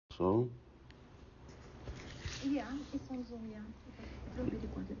also? Yeah, it's on Zoom, yeah. It will be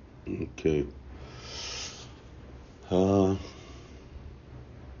recorded. Okay.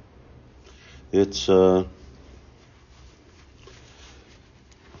 It's a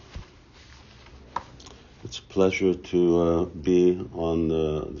pleasure to be on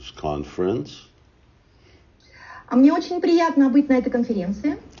this conference. А мне очень приятно быть на этой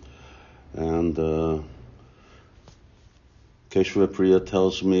конференции. And Keśava-priya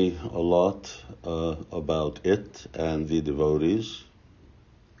tells me a lot about it and the devotees.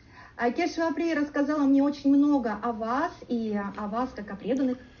 Keśava-priya рассказала мне очень много о вас и о вас как о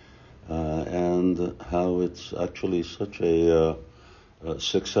преданных. And how it's actually such a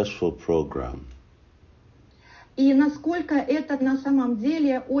successful program. И насколько это на самом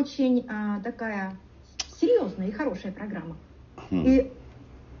деле очень такая серьезная и хорошая программа. И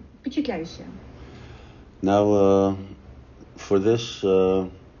впечатляющая. Now, for this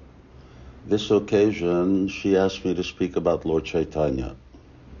occasion, she asked me to speak about Lord Chaitanya.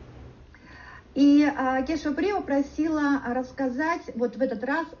 И Keśava-priya просила рассказать вот в этот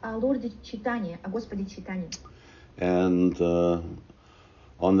раз о Лорде Чайтанье, о Господе Чайтанье. And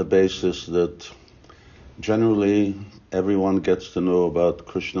on the basis that generally everyone gets to know about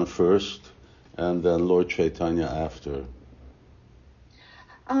Krishna first and then Lord Chaitanya after.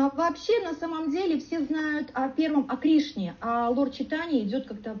 Вообще, на самом деле, все знают о первом, о Кришне, а Лорд Чайтанья идет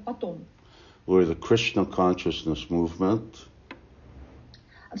как-то потом. We're the Krishna consciousness movement.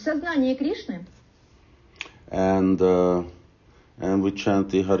 В сознании Кришны. And we chant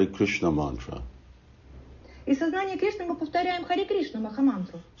the Hare Krishna mantra. И в сознании Кришны мы повторяем Харе Кришна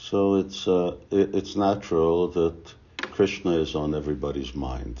Махамантру. So it's natural that Krishna is on everybody's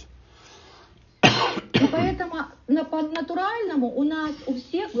mind. И поэтому по-натуральному у нас у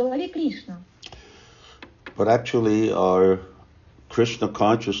всех в голове Кришна. But actually our Krishna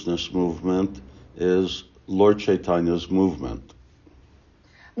consciousness movement is Lord Chaitanya's movement.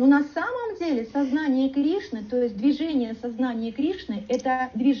 Но на самом деле сознание Кришны, то есть движение сознания Кришны,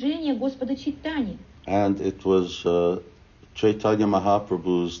 это движение Господа Чайтаньи. And it was Chaitanya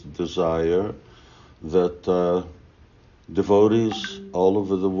Mahaprabhu's desire that devotees all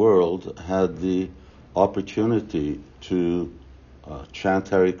over the world had the opportunity to chant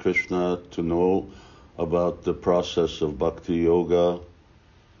Hare Krishna, to know about the process of Bhakti Yoga.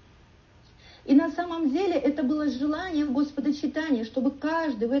 И на самом деле это было желание Господа Чайтаньи, чтобы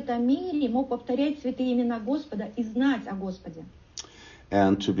каждый в этом мире мог повторять святые имена Господа и знать о Господе.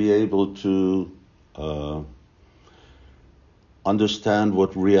 And to be able to understand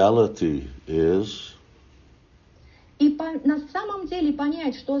what reality is. И на самом деле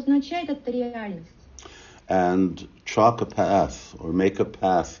понять, что означает эта реальность. And chalk a path or make a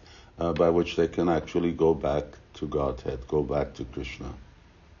path by which they can actually go back to Godhead, go back to Krishna.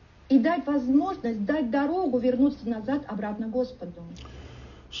 И дать возможность, дать дорогу вернуться назад обратно к Господу.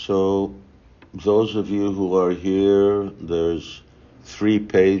 So, those of you who are here, there's 3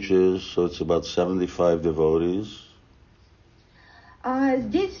 pages, so it's about 75 devotees.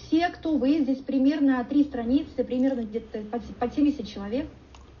 Здесь все, кто вы, здесь примерно 3 страницы, примерно где-то по 70 человек.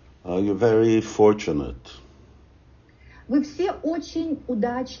 You're very fortunate. Вы все очень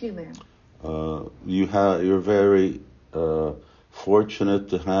удачливые. You're very fortunate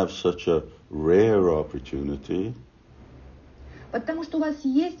to have such a rare opportunity. Потому что у вас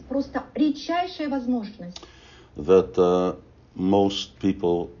есть просто редчайшая возможность. That most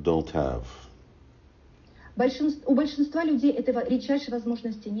people don't have. У большинства людей этой редчайшей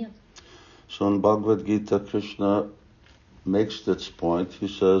возможности нет. So in Bhagavad Gita, Krishna makes this point. He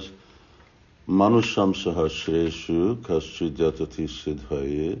says, Manusham sahasreshu kaschid yatati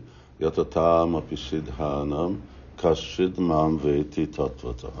siddhaye yatatam api siddhanam kaschid mam veti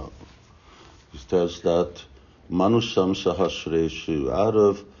tattvataha. He says that Manusham sahasreshu, out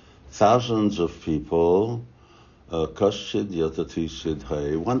of thousands of people, kaschid yatati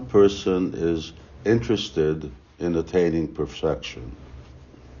siddhaye, one person is interested in attaining perfection.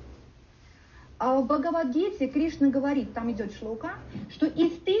 А в Бхагавад-гите Кришна говорит, там идет шлока, что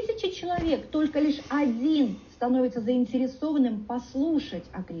из 1000 человек только лишь один становится заинтересованным послушать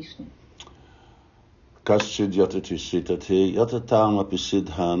о Кришне. Kaschid yatati siddhati yatatam api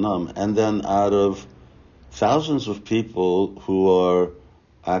siddhanam. And then out of thousands of people who are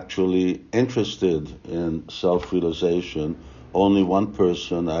actually interested in self-realization, only one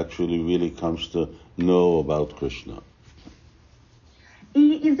person actually really comes to know about Krishna.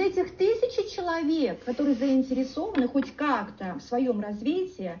 И из этих 1000 человек, которые заинтересованы хоть как-то в своем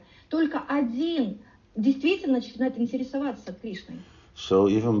развитии, только один действительно начинает интересоваться Кришной. So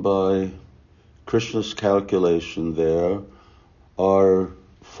even by Krishna's calculation there are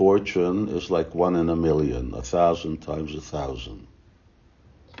fortune is like 1 in a million, 1,000 times 1,000.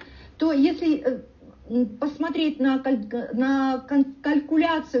 То если посмотреть на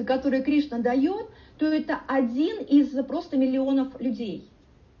калькуляцию, которую Кришна дает, то это один из просто миллионов людей.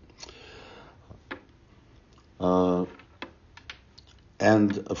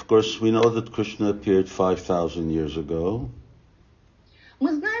 And of course, we know that Krishna appeared 5,000 years ago.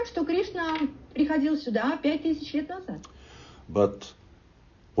 Мы знаем, что Кришна приходил сюда 5000 лет назад. But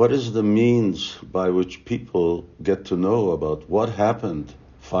what is the means by which people get to know about what happened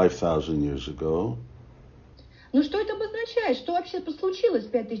 5,000 years ago? Но что это обозначает? Что вообще случилось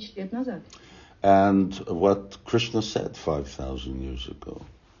 5000 лет назад? And what Krishna said 5,000 years ago?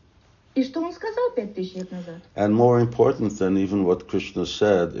 И что он сказал 5000 лет назад? And more important than even what Krishna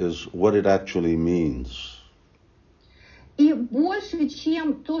said is what it actually means. И больше,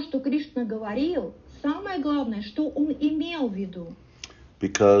 чем то, что Кришна говорил, самое главное, что он имел в виду.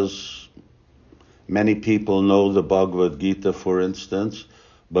 Because many people know the Bhagavad Gita, for instance,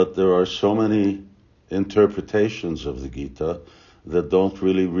 but there are so many interpretations of the Gita that don't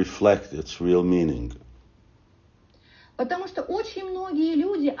really reflect its real meaning. Потому что очень многие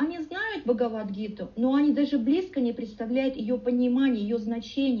люди, они знают Бхагавад-гиту, но они даже близко не представляют ее понимание, ее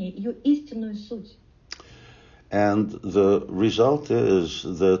значение, ее истинную суть. And the result is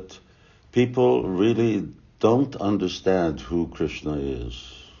that people really don't understand who Krishna is.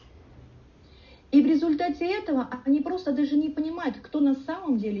 И в результате этого они просто даже не понимают, кто на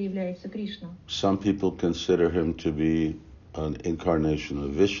самом деле является Кришна. Some people consider him to be an incarnation of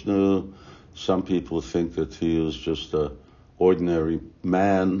Vishnu. Some people think that he is just an ordinary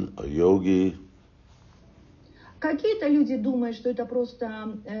man, a yogi. Какие-то люди думают, что это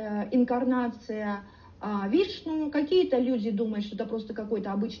просто инкарнация Вишну, какие-то люди думают, что это просто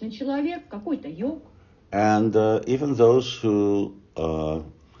какой-то обычный человек, какой-то йог. And even those who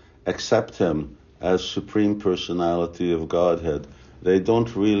accept him as Supreme Personality of Godhead, they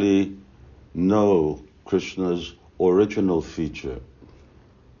don't really know Krishna's original feature.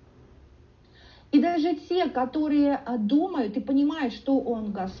 И даже те, которые думают и понимают, что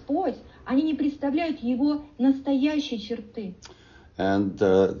он Господь, они не представляют его настоящие черты. And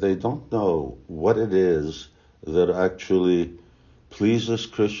they don't know what it is that actually pleases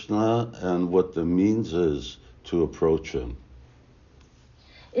Krishna and what the means is to approach him.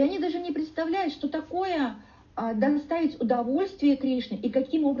 И они даже не представляют, что такое доставить удовольствие Кришне и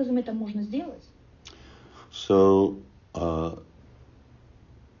каким образом это можно сделать. So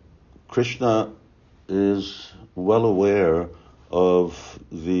Krishna is well aware of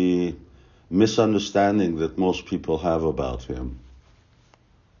the misunderstanding that most people have about him.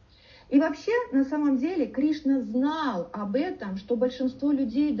 И вообще, на самом деле, Кришна знал об этом, что большинство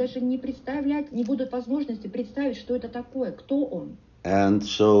людей даже не представлять, не будут возможности представить, что это такое, кто он. And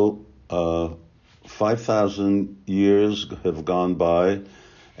so 5,000 years have gone by,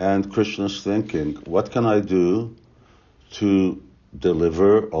 and Krishna's thinking, what can I do to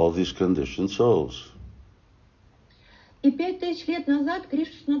deliver all these conditioned souls? И 5000 лет назад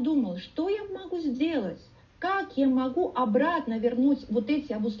Кришна думал, что я могу сделать, как я могу обратно вернуть вот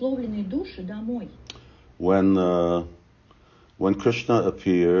эти обусловленные души домой. When Krishna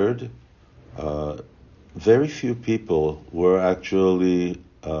appeared, very few people were actually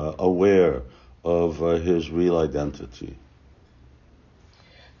aware of his real identity.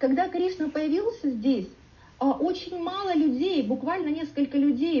 Когда Кришна появился здесь, очень мало людей, буквально несколько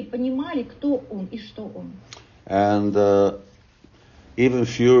людей понимали, кто он и что он. And even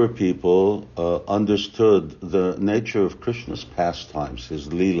fewer people understood the nature of Krishna's pastimes,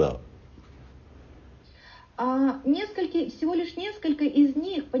 his lila. Всего лишь несколько из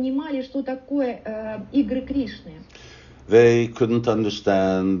них понимали, что такое игры Кришны. They couldn't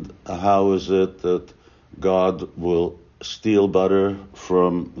understand how is it that God will steal butter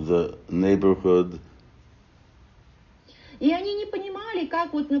from the neighborhood. И они не понимали,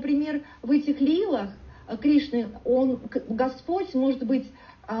 как вот, например, в этих лилах Кришны, Господь может быть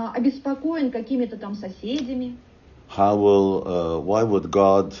обеспокоен какими-то там соседями. Why would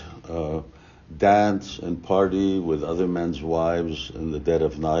God dance and party with other men's wives in the dead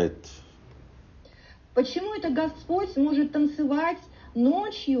of night? Почему это Господь может танцевать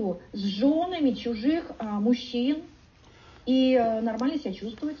ночью с женами чужих мужчин и нормально себя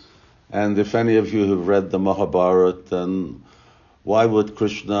чувствовать? And if any of you have read the Mahabharata, then why would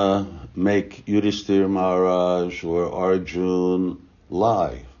Krishna make Yudhishthira Maharaj or Arjun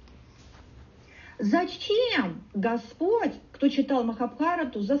lie? Зачем Господь, кто читал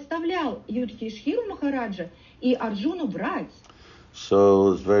Махабхарату, заставлял Юдхишхиру Махараджа и Арджуну врать?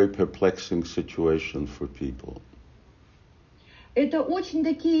 So it's a very perplexing situation for people. Это очень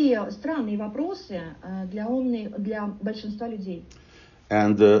такие странные вопросы для большинства людей.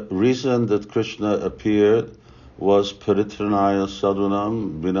 And the reason that Krishna appeared was Paritranaya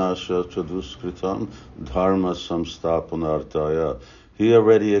Sadhunam Vinasha Chaduskritam Dharma Samstapanartaya. He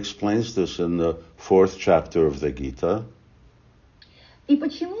already explains this in the 4th chapter of the Gita. И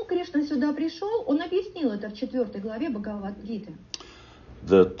почему Кришна сюда пришел, он объяснил это в 4 главе Бхагавад-гиты.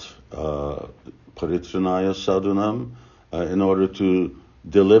 That Paritranaya Sadhunam, in order to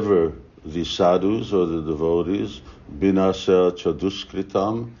deliver the sadhus or the devotees, Vinasya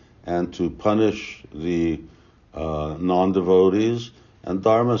Chaduskritam, and to punish the non-devotees, and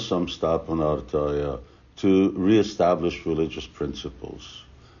Dharma Samstapanartaya, to re-establish religious principles.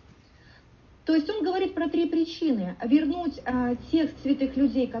 То есть он говорит про 3 причины. Вернуть тех святых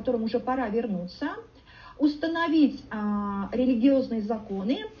людей, которым уже пора вернуться, установить религиозные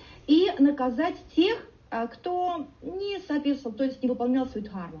законы и наказать тех, кто не соответствовал, то есть не выполнял свою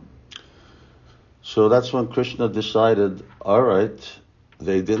дхарму. So that's when Krishna decided, all right,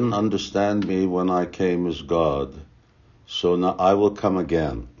 they didn't understand me when I came as God, so now I will come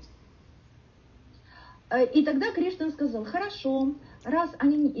again. И тогда Кришна сказал, хорошо, раз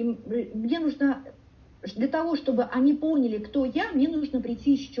мне нужно, для того, чтобы они поняли, кто я, мне нужно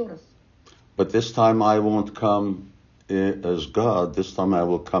прийти еще раз. But this time I won't come as God, this time I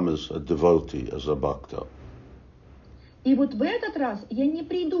will come as a devotee, as a bhakta. И вот в этот раз я не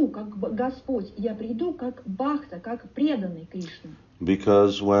приду как Господь, я приду как бхакта, как преданный Кришне.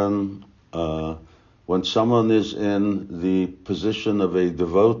 Because when someone is in the position of a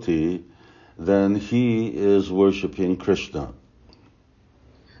devotee, then he is worshipping Krishna.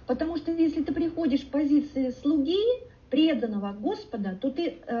 Потому что если ты приходишь в позиции слуги, преданного Господа, то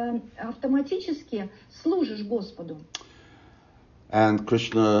ты автоматически служишь Господу. And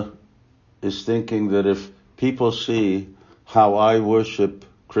Krishna is thinking that if people see how I worship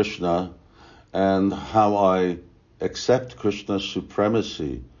Krishna and how I accept Krishna's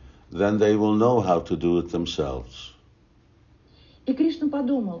supremacy, then they will know how to do it themselves. И Кришна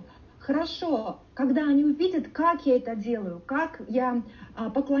подумал, хорошо, когда они увидят, как я это делаю, как я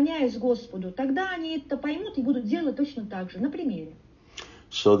поклоняюсь Господу, тогда они это поймут и будут делать точно так же, на примере.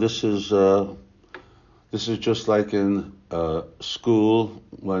 So this is just like in school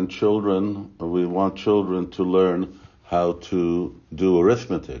when we want children to learn how to do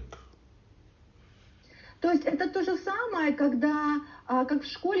arithmetic. То есть это то же самое, когда, как в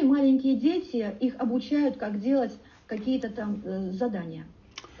школе маленькие дети, их обучают, как делать какие-то там задания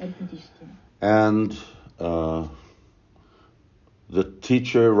арифметические. And the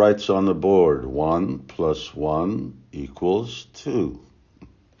teacher writes on the board, 1 + 1 = 2.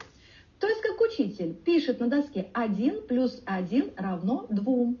 То есть как учитель пишет на доске 1 + 1 =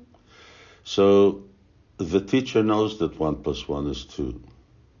 2. So the teacher knows that 1 + 1 is 2.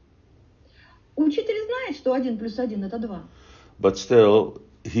 Учитель знает, что 1 + 1 = 2. But still,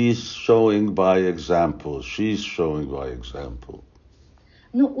 he's showing by example. She's showing by example.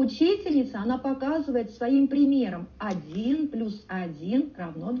 Но учительница, она показывает своим примером 1 + 1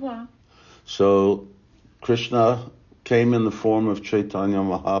 = 2. So Krishna came in the form of Chaitanya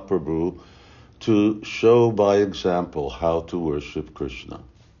Mahaprabhu to show by example how to worship Krishna.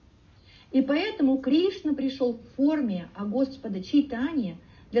 И поэтому Кришна пришел в форме Господа Чайтаньи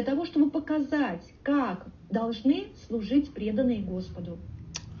для того, чтобы показать, как должны служить преданные Господу.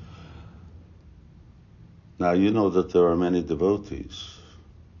 Now you know that there are many devotees.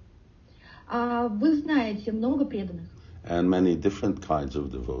 Вы знаете много преданных. And many different kinds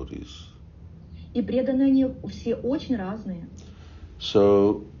of devotees. И преданные они все очень разные.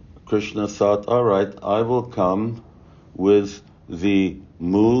 So Krishna thought, all right, I will come with the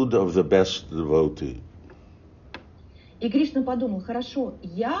mood of the best devotee. И Кришна подумал, хорошо,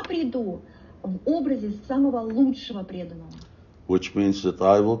 я приду в образе самого лучшего преданного. Which means that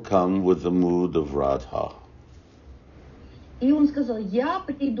I will come with the mood of Radha. И он сказал, я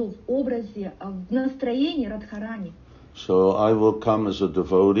приду в образе, в настроении Радхарани. So I will come as a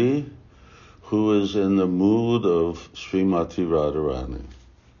devotee who is in the mood of Srimati Radharani.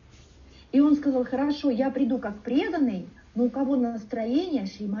 И он сказал, хорошо, я приду как преданный, но у кого настроение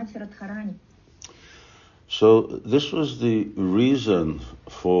Шримати Радхарани. So this was the reason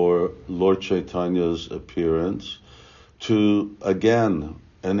for Lord Chaitanya's appearance, to again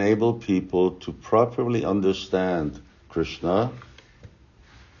enable people to properly understand Krishna.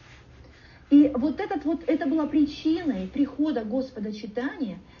 И это была причиной прихода Господа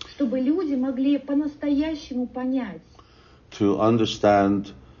Чайтаньи, чтобы люди могли по-настоящему понять. To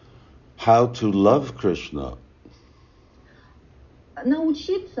understand how to love Krishna.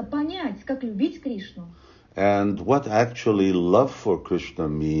 Научиться понять, как любить Кришну. and what actually love for Krishna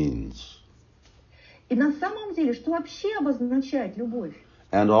means. И на самом деле, что вообще обозначает любовь?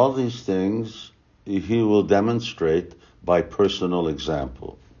 And all these things he will demonstrate by personal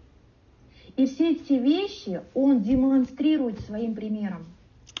example. И все эти вещи он демонстрирует своим примером.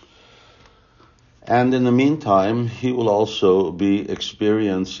 And in the meantime, he will also be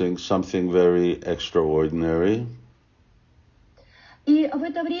experiencing something very extraordinary. И в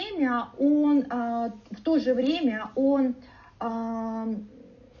это время он, в то же время он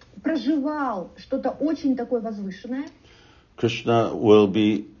проживал что-то очень такое возвышенное. Krishna will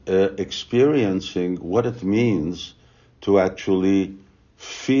be experiencing what it means to actually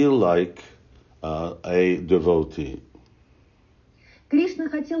feel like a devotee. Кришна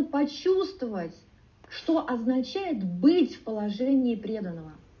хотел почувствовать, что означает быть в положении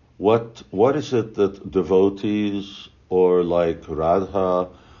преданного. What is it that devotees or like Radha,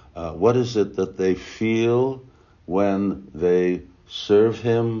 what is it that they feel when they serve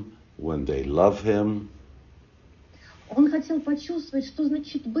him, when they love him? Он хотел почувствовать, что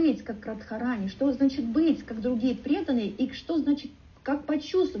значит быть как Радхарани, что значит быть как другие преданные, и что значит, как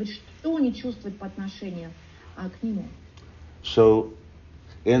почувствовать, что они чувствуют по отношению к нему. So,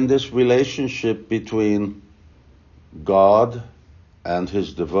 in this relationship between God and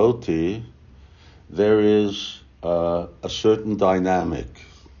his devotee, there is a certain dynamic.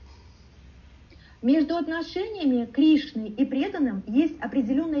 Между отношениями Кришны и преданным есть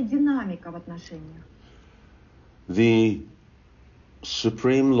определенная динамика в отношениях. The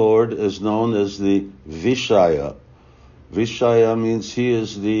Supreme Lord is known as the Vishaya. Vishaya means he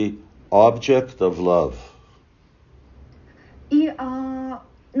is the object of love. И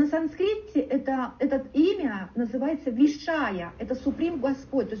на санскрите это имя называется Вишая, это Суприм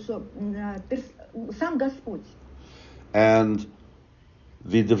Господь, то есть сам Господь. And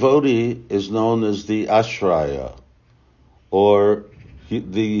the devotee is known as the Ashraya, or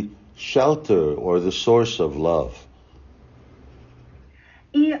the shelter or the source of love.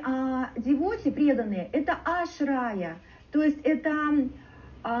 И девоти преданные это Ашрая, то есть это,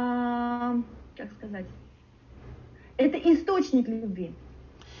 как сказать, это источник любви.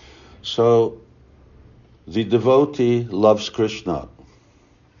 So, the devotee loves Krishna.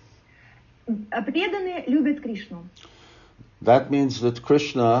 Преданные любят Кришну. That means that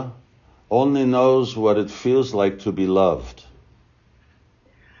Krishna only knows what it feels like to be loved.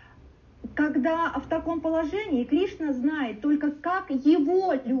 Когда в таком положении Кришна знает только, как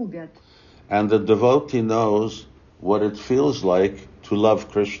его любят. And the devotee knows what it feels like to love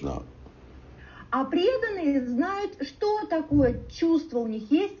Krishna. А преданные знают, что такое чувство у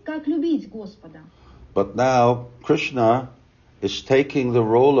них есть, как любить Господа. But now Krishna is taking the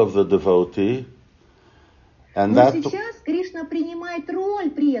role of the devotee, and Но сейчас Кришна принимает роль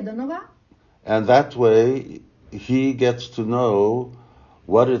преданного. And that way he gets to know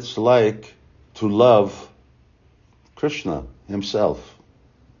what it's like to love Krishna himself.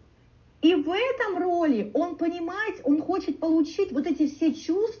 И в этом роли он понимает, он хочет получить вот эти все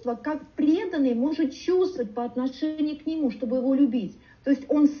чувства, как преданный может чувствовать по отношению к нему, чтобы его любить. То есть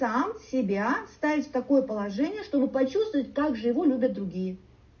он сам себя ставит в такое положение, чтобы почувствовать, как же его любят другие.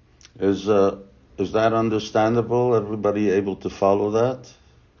 Is that understandable? Everybody able to follow that?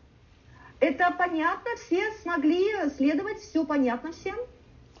 Это понятно? Все смогли следовать? Все понятно всем?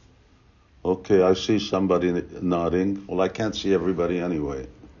 Okay, I see somebody nodding. Well, I can't see everybody anyway.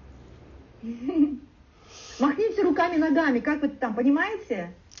 Махните руками, ногами, как вы там,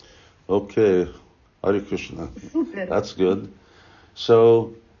 понимаете? Okay, Hare Krishna. Супер. That's good.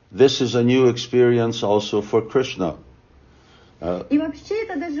 So, this is a new experience also for Krishna. И вообще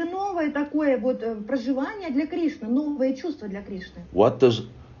это даже новое такое вот проживание для Кришны, новое чувство для Кришны. What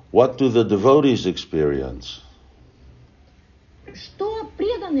do the devotees experience? Что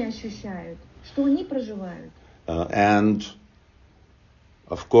преданные ощущают, что они проживают? And,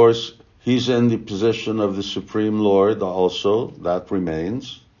 of course, he's in the position of the Supreme Lord also, that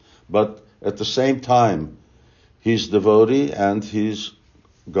remains. But at the same time, he's devotee and he's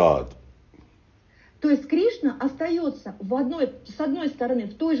God. То есть Кришна остается с одной стороны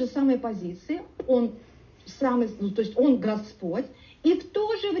в той же самой позиции, он самый, то есть он Господь, и в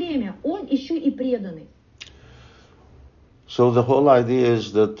то же время он еще и преданный. So the whole idea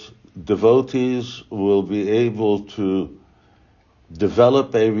is that devotees will be able to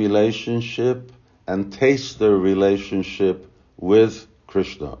develop a relationship and taste their relationship with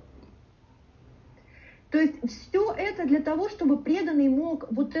Krishna. То есть все это для того, чтобы преданный мог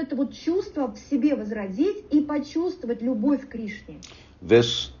вот это вот чувство в себе возродить и почувствовать любовь к Кришне.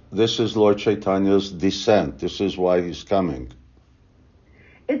 This is Lord Chaitanya's descent. This is why he's coming.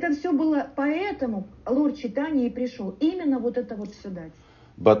 Это все было поэтому Лорд Чайтанья и пришел. Именно вот это вот все дать.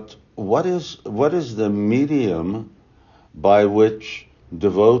 But what is the medium by which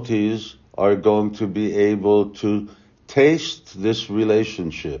devotees are going to be able to taste this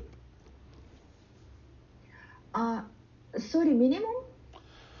relationship? Sorry, minimum?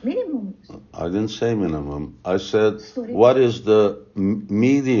 Minimum? I didn't say minimum. I said, Sorry. what is the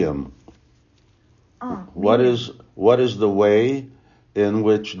medium? What is the way in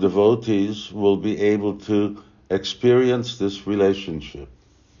which devotees will be able to experience this relationship?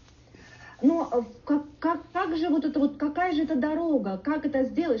 Но как же вот это вот, какая же это дорога, как это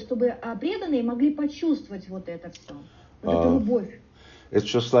сделать, чтобы преданные могли почувствовать вот это все, вот эту любовь? It's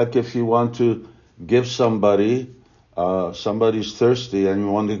just like if you want to give somebody's thirsty and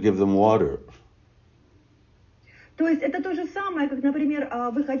you want to give them water. То есть это то же самое, как, например,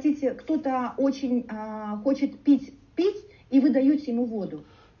 вы хотите, кто-то очень хочет пить, и вы даете ему воду.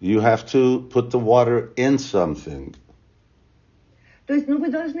 You have to put the water in something. То есть, вы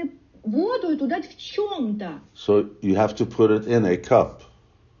должны воду эту дать в чем-то. So you have to put it in a cup.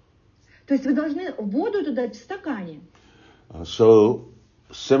 То есть вы должны воду эту дать в стакане. So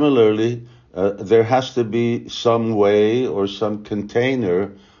similarly, there has to be some way or some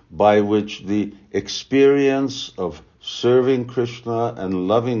container by which the experience of serving Krishna and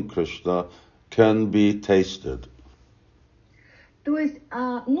loving Krishna can be tasted. То есть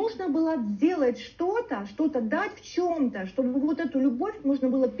нужно было сделать что-то дать в чем-то, чтобы вот эту любовь можно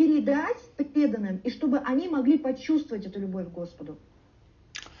было передать преданным, и чтобы они могли почувствовать эту любовь к Господу.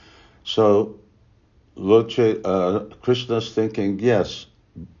 So, Krishna's thinking, yes,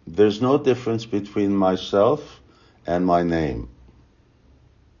 there's no difference between myself and my name.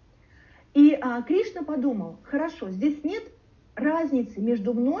 И Кришна подумал, хорошо, здесь нет разницы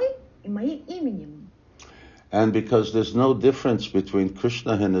между мной и моим именем. And because there's no difference between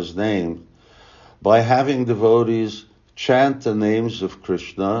Krishna and his name, by having devotees chant the names of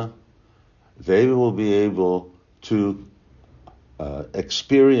Krishna, they will be able to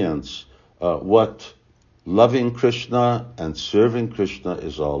experience what loving Krishna and serving Krishna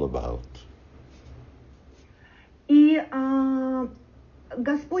is all about. И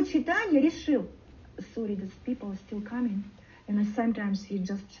Господь Чайтанья решил, sorry, these people are still coming, and sometimes he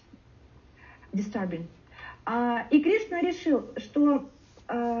just disturbing. И Кришна решил, что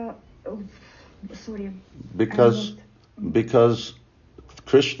sorry. Because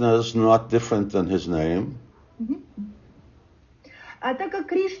Krishna is not different than his name. Так как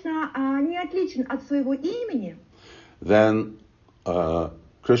Кришна не отличен от своего имени, then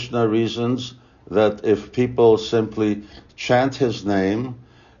Krishna reasons that if people simply chant his name,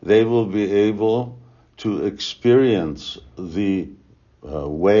 they will be able to experience the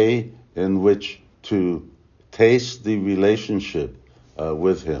way in which to taste the relationship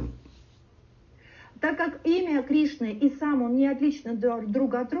with him. Так как имя Кришны и сам он не отличны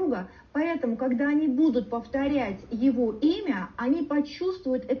друг от друга, поэтому, когда они будут повторять его имя, они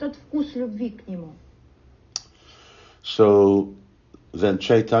почувствуют этот вкус любви к нему. So then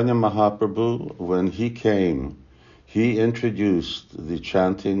Chaitanya Mahaprabhu, when he came, he introduced the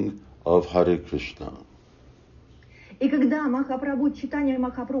chanting of Hare Krishna. И когда Чайтанья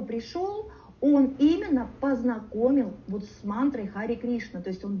Махапрабху пришел, он именно познакомил вот с мантрой Харе Кришна, то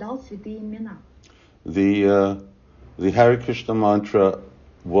есть он дал святые имена. The Hare Krishna mantra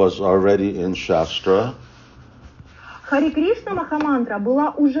was already in Shastra. Харе Кришна Махамантра была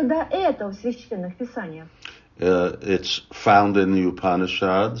уже до этого в священных писаниях. It's found in the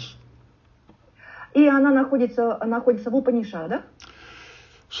Upanishads. И она находится в Упанишадах.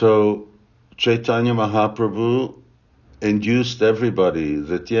 So Chaitanya Mahaprabhu induced everybody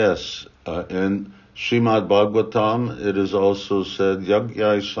that yes, in Srimad Bhagavatam it is also said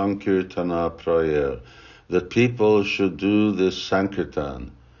Yagyai Sankirtana Prayer, that people should do this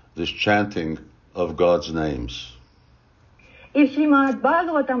Sankirtan, this chanting of God's names. И в Шримад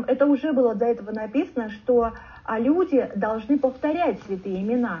Бхагаватам это уже было до этого написано, что люди должны повторять святые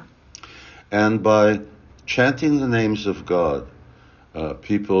имена. And by chanting the names of God,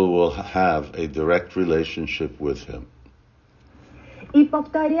 people will have a direct relationship with Him. И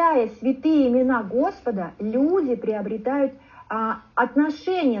повторяя святые имена Господа, люди приобретают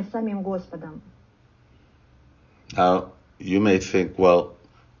отношения с самим Господом. Now, you may think, well,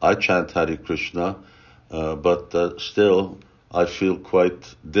 I chant Hare Krishna, but still I feel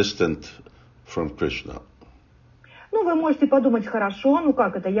quite distant from Krishna. Вы можете подумать, хорошо,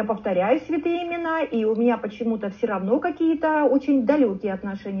 как это, я повторяю святые имена, и у меня почему-то все равно какие-то очень далекие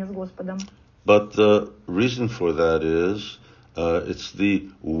отношения с Господом. But the reason for that is, it's the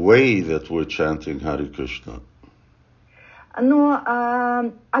way that we're chanting Hare Krishna. Но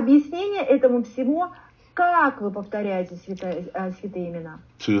объяснение этому всему, как вы повторяете святые имена.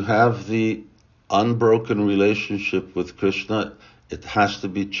 To have the unbroken relationship with Krishna, it has to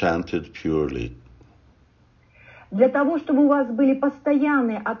be chanted purely. Для того, чтобы у вас были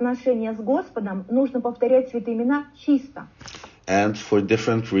постоянные отношения с Господом, нужно повторять святые имена чисто. And for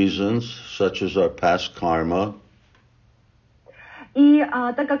different reasons, such as our past karma, И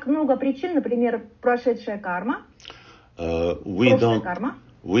так как много причин, например, прошедшая карма, we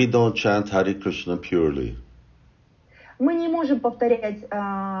don't chant Hare Krishna purely. мы не можем повторять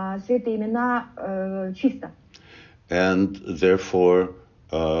святые имена чисто. And therefore,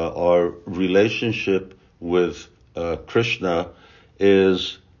 our relationship with Krishna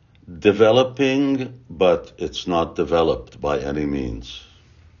is developing, but it's not developed by any means.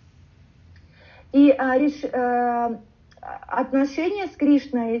 И отношения с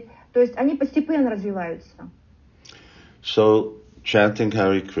Кришной, то есть они постепенно развиваются. So, chanting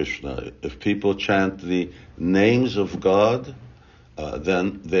Hare Krishna, if people chant the names of God,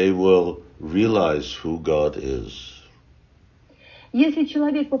 then they will realize who God is. Если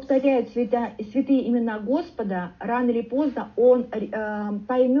человек повторяет святые имена Господа, рано или поздно он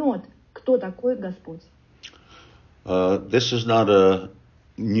поймет, кто такой Господь. This is not a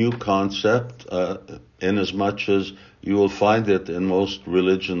new concept, in as much as you will find it in most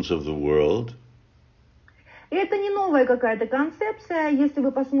religions of the world. И это не новая какая-то концепция. Если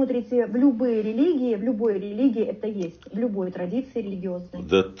вы посмотрите в любой религии это есть, в любой традиции религиозной.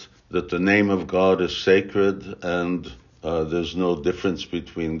 That the name of God is sacred and there's no difference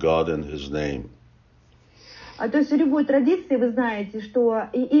between God and His name. То есть в любой традиции вы знаете, что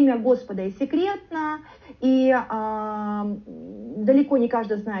и имя Господа и секретно, и далеко не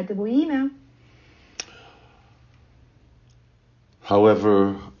каждый знает его имя.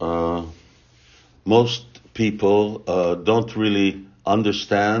 However, most people don't really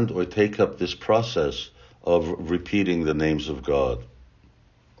understand or take up this process of repeating the names of God.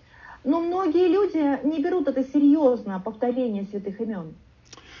 Но многие люди не берут это серьезно, повторение святых имен.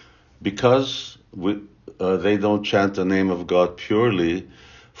 Because they don't chant the name of God purely,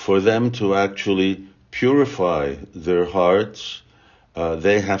 for them to actually purify their hearts,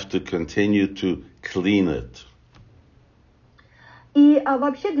 they have to continue to clean it. И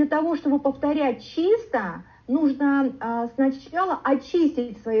вообще для того, чтобы повторять чисто, нужно сначала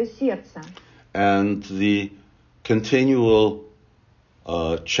очистить свое сердце. And the continual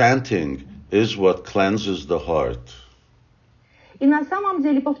chanting is what cleanses the heart. И на самом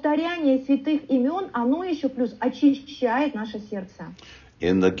деле повторяние святых имен, оно еще плюс очищает наше сердце.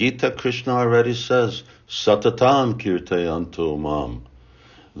 In the Gita, Krishna already says, Satatam kirtayanto mam,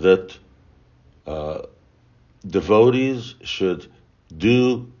 that devotees should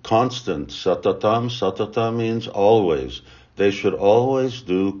do constant. Satata means always. They should always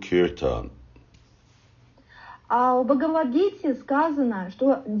do kirtan. А в Бхагавад-гите сказано,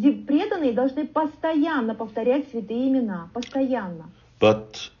 что преданные должны постоянно повторять святые имена. Постоянно.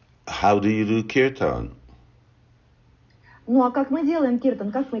 But how do you do kirtan? Ну а как мы делаем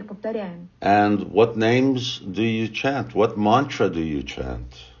киртан? Как мы их повторяем? And what names do you chant? What mantra do you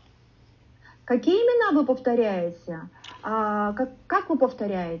chant? Какие имена вы повторяете? Как вы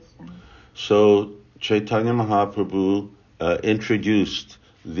повторяете? So Chaitanya Mahaprabhu introduced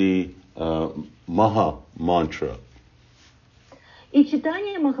the Maha Mantra. И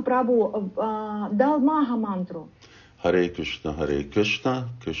Чайтанья Махапрабху дал Маха-мантру. Hare Krishna,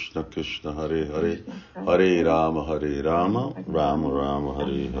 Krishna Krishna, Hare Hare, Hare Rama, Rama Rama,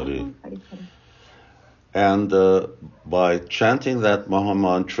 Hare Hare. And by chanting that Maha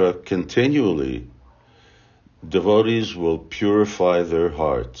Mantra continually, devotees will purify their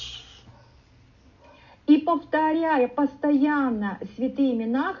hearts. И повторяя постоянно святые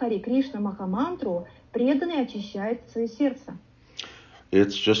имена Харе Кришна Махамантру, преданные очищают свое сердце.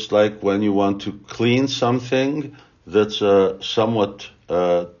 It's just like when you want to clean something that's somewhat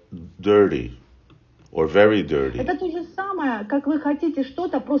dirty or very dirty. Это то же самое, как вы хотите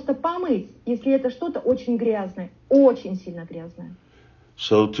что-то просто помыть, если это что-то очень грязное, очень сильно грязное.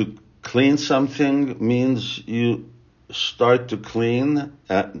 So to clean something means you start to clean,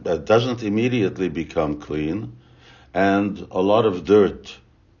 that doesn't immediately become clean, and a lot of dirt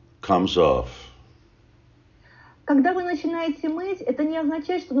comes off. Когда вы начинаете мыть, это не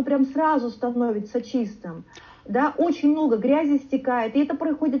означает, что оно прям сразу становится чистым. Да, очень много грязи стекает, и это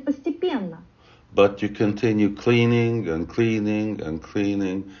происходит постепенно. But you continue cleaning and cleaning and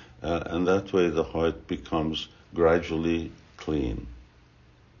cleaning, and that way the heart becomes gradually clean.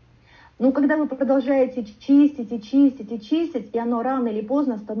 Но когда вы продолжаете чистить, и оно рано или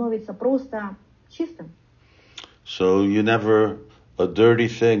поздно становится просто чистым. So a dirty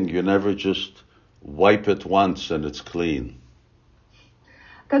thing, you never just wipe it once and it's clean.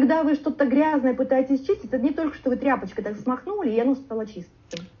 Когда вы что-то грязное пытаетесь чистить, это не только что вы тряпочкой так смахнули, и оно стало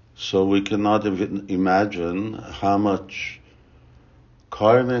чистым. So we cannot even imagine how much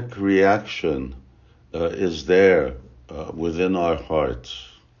karmic reaction is there within our hearts.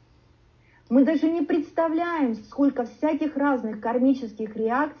 Мы даже не представляем, сколько всяких разных кармических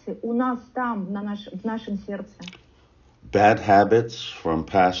реакций у нас там, в нашем сердце. Bad habits from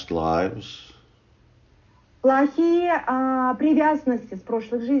past lives. Плохие привязанности с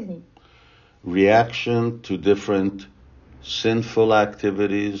прошлых жизней. Reaction to different sinful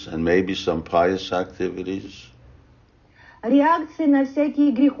activities and maybe some pious activities. Реакции на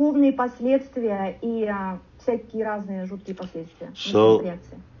всякие греховные последствия и всякие разные жуткие последствия. So,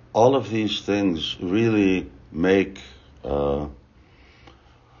 all of these things really make the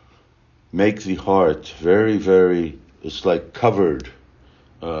heart very, very, it's like covered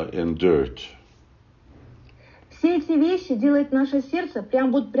in dirt. Все эти вещи делают наше сердце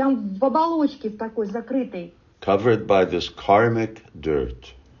прям в оболочке в такой закрытой. Covered by this karmic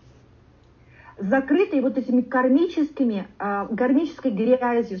dirt. Закрытой вот этими кармической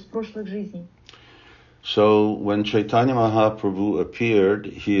грязью с прошлых жизней. So when Chaitanya Mahaprabhu appeared,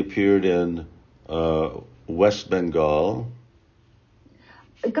 he appeared in West Bengal.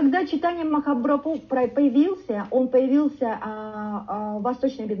 Когда Чайтанья Махапрабху появился, он появился в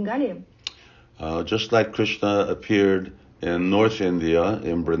Восточной Бенгалии. Just like Krishna appeared in North India,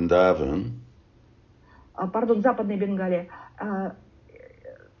 in Vrindavan. Пардон, Западной Бенгалии.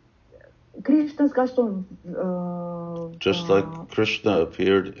 Кришна сказал, что он... Just like Krishna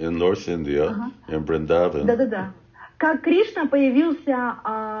appeared in North India, in Vrindavan. Да. Как Кришна появился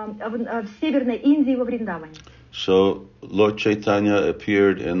в Северной Индии, во Вриндаване. So Lord Chaitanya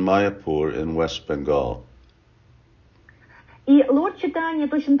appeared in Mayapur in West Bengal. И Лорд Чайтанья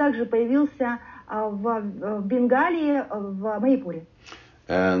точно так же появился в Бенгалии, в Майяпуре.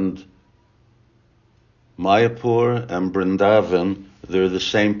 And Mayapur and Vrindavan, they're the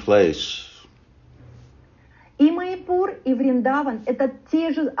same place. И Майяпур, и Вриндаван — это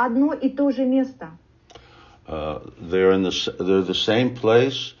одно и то же место. They're the same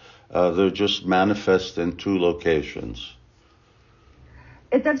place. They're just manifest in two locations.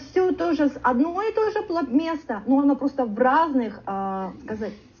 Это все тоже одно и то же место, но оно просто в разных,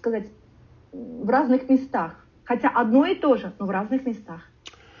 сказать, в разных местах. Хотя одно и то же, но в разных местах.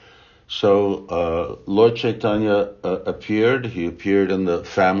 So Lord Chaitanya appeared. He appeared in the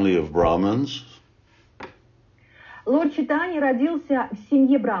family of Brahmins. Лорд Чайтанья родился в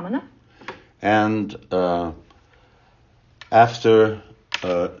семье браманов. And after,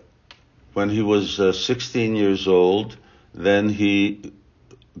 when he was 16 years old, then he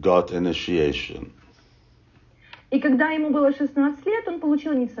got initiation. И когда ему было 16 лет, он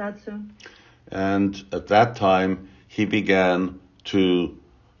получил инициацию. And at that time, he began to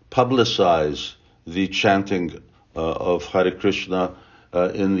publicize the chanting of Hare Krishna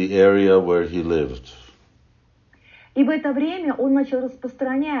in the area where he lived. И в это время он начал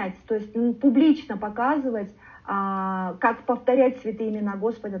распространять, то есть публично показывать, как повторять святые имена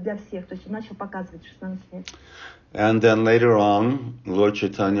Господа для всех. То есть он начал показывать 16 лет. And then later on, Lord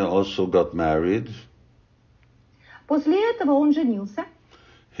Chaitanya also got married. После этого он женился.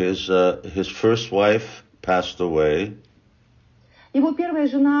 His first wife passed away. Его первая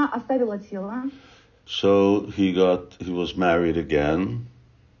жена оставила тело. So he was married again.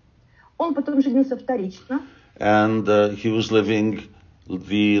 Он потом женился вторично. And he was living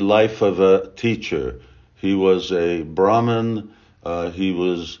the life of a teacher. He was a Brahmin. He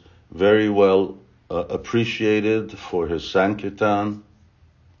was very well appreciated for his Sankirtan.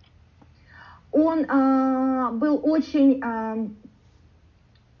 Он был очень,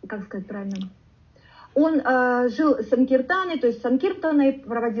 как сказать правильно, он жил санкиртаной, то есть санкиртаной,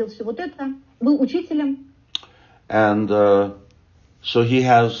 проводил все вот это, был учителем. And so he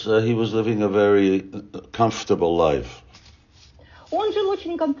was living a very comfortable life. Он жил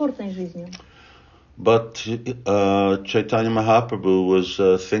очень комфортной жизнью. But Chaitanya Mahaprabhu was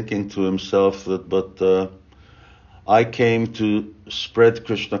thinking to himself that, I came to spread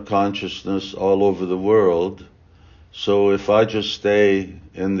Krishna consciousness all over the world, so if I just stay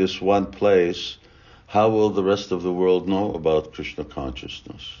in this one place, how will the rest of the world know about Krishna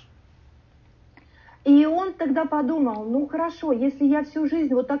consciousness? И он тогда подумал, ну хорошо, если я всю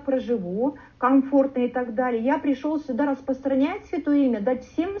жизнь вот так проживу, комфортно и так далее, я пришел сюда распространять святое имя, дать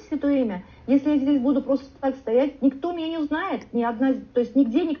всем святое имя. Если я здесь буду просто так стоять, никто меня не узнает, то есть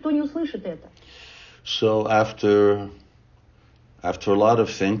нигде никто не услышит это. So after a lot of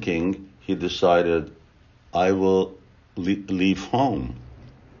thinking, he decided, I will leave home.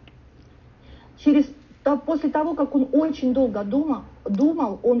 После того, как он очень долго думал,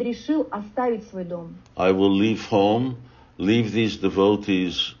 он решил оставить свой дом. I will leave home, leave these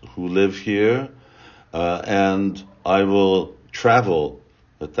devotees who live here, and I will travel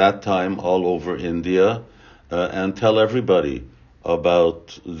at that time all over India and tell everybody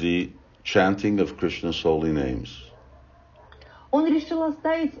about the chanting of Krishna's holy names. Он решил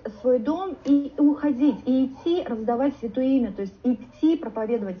оставить свой дом и уходить, и идти раздавать святое имя, то есть идти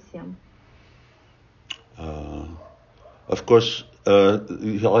проповедовать всем. Of course,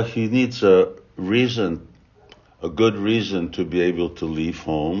 he needs a good reason to be able to leave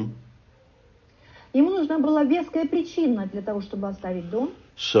home. Ему нужна была веская причина для того, чтобы оставить дом.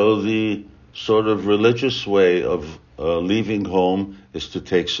 So the sort of religious way of leaving home is to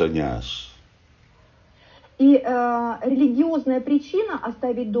take sannyas. И религиозная причина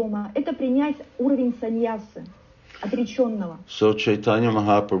оставить дома – это принять уровень саньясы, отреченного. So Chaitanya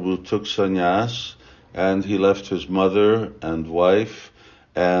Mahaprabhu took sannyas, and he left his mother and wife,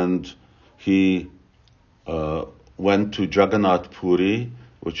 and he went to Jagannath Puri,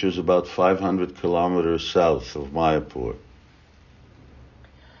 which is about 500 kilometers south of Mayapur.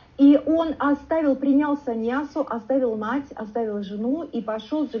 И он принял саньясу, оставил мать, оставил жену и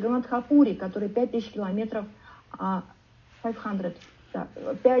пошел в Джаганнатхапури, который 5000 километров,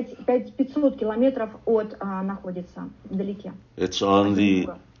 500 километров находится вдалеке. It's on the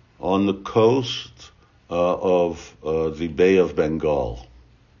coast of the Bay of Bengal.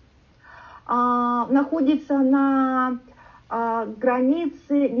 Находится на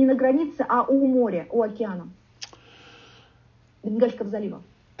границе, не на границе, а у моря, у океана, Бенгальского залива.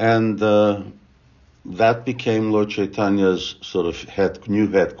 And that became Lord Chaitanya's sort of new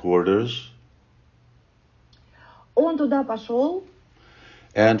headquarters. Он туда пошел.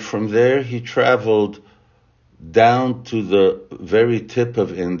 And from there he traveled down to the very tip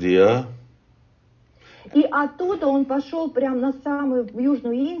of India. И оттуда он пошел прямо на самую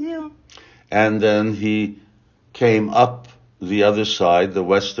южную Индию. And then he came up the other side, the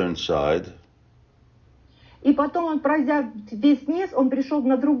western side. И потом он, пройдя весь низ, он пришел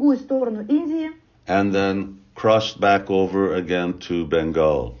на другую сторону Индии. And then crossed back over again to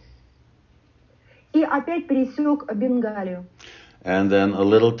Bengal. И опять пересек Бенгалию. And then a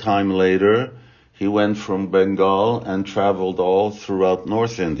little time later, he went from Bengal and traveled all throughout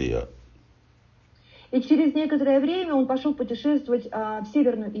North India. И через некоторое время он пошел путешествовать в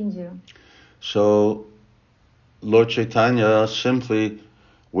Северную Индию. So, Lord Chaitanya simply,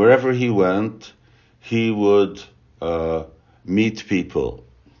 wherever he went, he would meet people.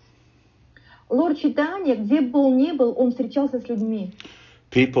 Лорд Чайтанья, где бы он ни был, он встречался с людьми.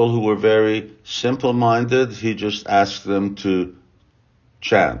 People who were very simple-minded, he just asked them to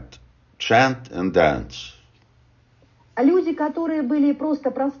chant and dance. А люди, которые были просто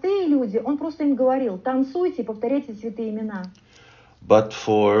простые люди, он просто им говорил: танцуйте, повторяйте святые имена. But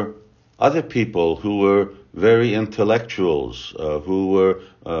for other people who were very intellectuals, who were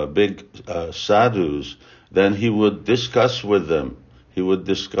big sadhus, then he would discuss with them. He would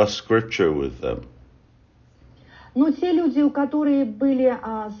discuss scripture with them. Но те люди, которые были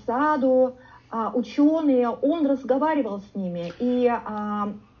саду, ученые, он разговаривал с ними и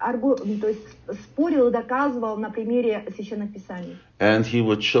то есть спорил и доказывал на примере священных писаний. And he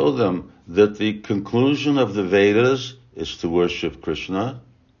would show them that the conclusion of the Vedas is to worship Krishna.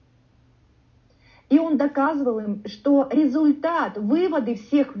 И он доказывал им, что результат, выводы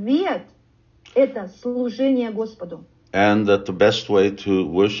всех вед – это служение Господу. And that the best way to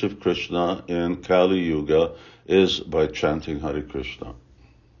worship Krishna in Kali Yuga is by chanting Hare Krishna.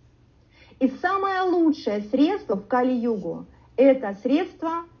 И самое лучшее средство в Кали-югу – это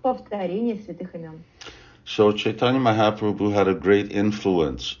средство повторения святых имен. So Chaitanya Mahaprabhu had a great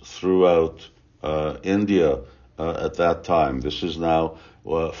influence throughout India at that time. This is now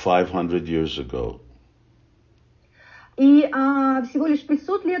 500 years ago. И всего лишь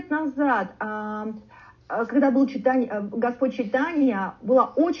 500 лет назад, когда был Господь Чайтанья,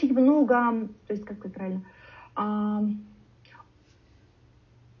 было очень много, то есть, как это правильно?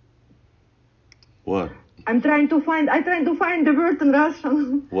 What? I'm trying to find the word in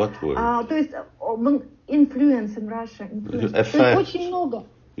Russian. What word? То есть, influence in Russia. Influence. Effect. То есть, очень много.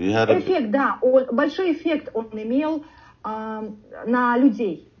 Эффект, да. Большой эффект он имел на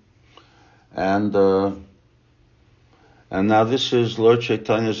людей. And now this is Lord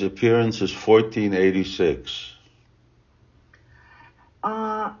Chaitanya's appearance is 1486.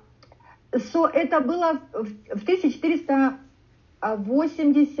 So это было в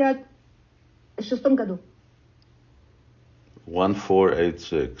 1486 году.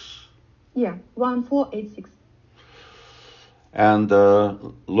 1486. Yeah, 1486. And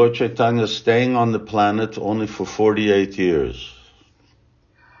Lord Chaitanya staying on the planet only for 48 years.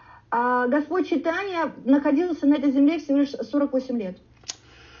 Господь Чайтанья находился на этой земле всего лишь 48 лет.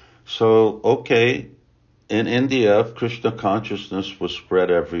 So, okay, in India, Krishna consciousness was spread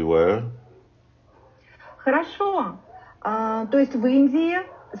everywhere. Хорошо. То есть в Индии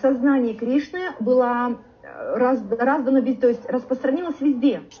сознание Кришны было раздано везде, то есть распространилось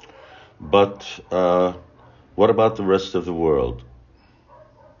везде. But what about the rest of the world?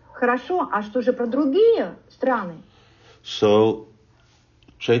 Хорошо, а что же про другие страны? So,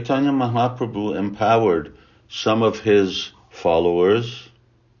 Chaitanya Mahaprabhu empowered some of his followers.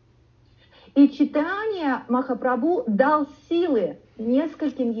 И Чайтанья Махапрабху дал силы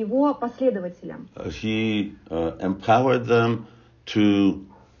нескольким его последователям. He empowered them to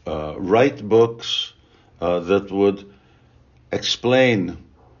write books that would explain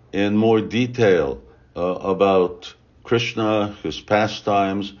in more detail about Krishna, his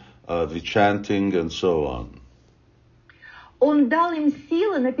pastimes, the chanting, and so on. Он дал им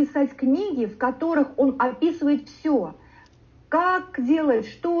силы написать книги, в которых он описывает все. Как делать,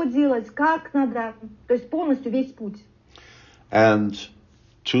 что делать, как надо, то есть полностью весь путь. And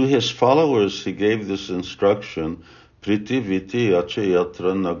to his followers he gave this instruction, Priti viti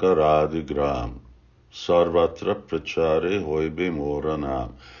achayatra nagaradigram, sarvatra prachare hoibi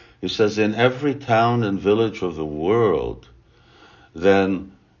moranam. He says, in every town and village of the world,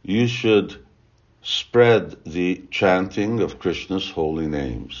 then you should spread the chanting of Krishna's holy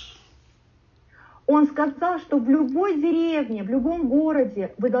names. Он сказал, что в любой деревне, в любом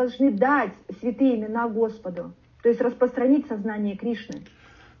городе вы должны дать святые имена Господу, то есть распространить сознание Кришны.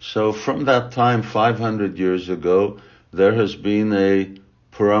 So from that time, 500 years ago, there has been a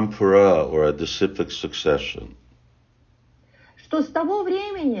parampara, or a disciplic succession. Что с того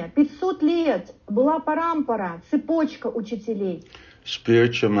времени, 500 лет, была парампара, цепочка учителей.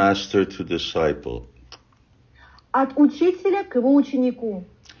 Spiritual master to disciple. От учителя к его ученику.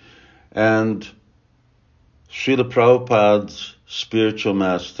 And Srila Prabhupada's spiritual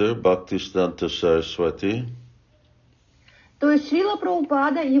master, Bhaktisiddhanta Saraswati, то есть Шрила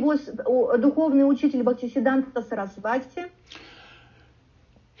Прабхупада, его духовный учитель Бхактисиддханта Сарасвати,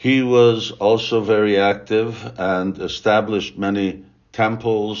 he was also very active and established many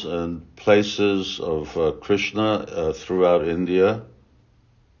temples and places of Krishna throughout India.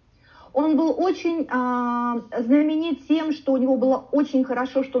 Он был очень знаменит тем, что у него было очень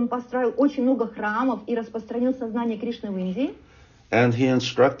хорошо, что он построил очень много храмов и распространил сознание Кришны в Индии. And he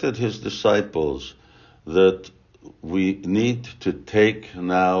instructed his disciples that we need to take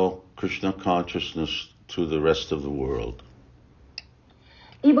now Krishna consciousness to the rest of the world.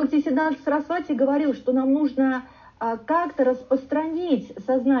 И Бхактисиддханта Сарасвати говорил, что нам нужно как-то распространить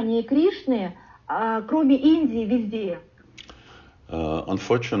сознание Кришны, кроме Индии, везде.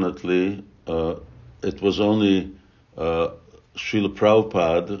 Unfortunately, it was only Srila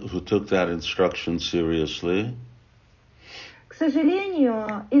Prabhupada who took that instruction seriously. К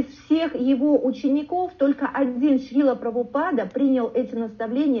сожалению, из всех его учеников только один Шрила Прабхупада принял эти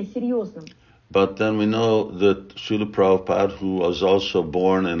наставления серьезным. But then we know that Srila Prabhupada, who was also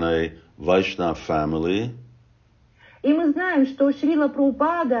born in a Vaishnava family, и мы знаем, что Шрила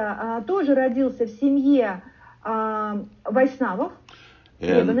Прабхупада тоже родился в семье вайшнавов,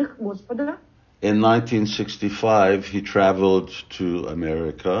 преданных Господа. In 1965, he traveled to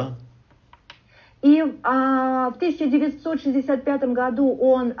America. И в 1965 году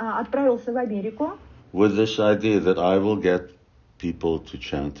он отправился в Америку. With this idea that I will get people to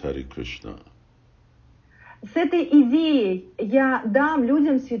chant Hare Krishna. С этой идеей я дам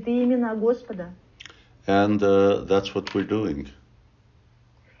людям святые имена Господа. And that's what we're doing.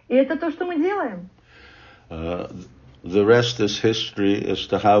 И это то, что мы делаем. The rest is history as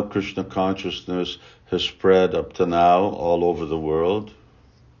to how Krishna consciousness has spread up to now all over the world.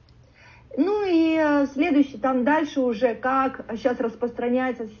 Ну и следующий, там дальше уже, как сейчас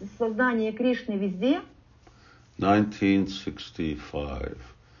распространяется сознание Кришны везде. 1965.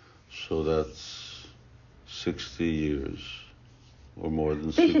 So that's 60 years or more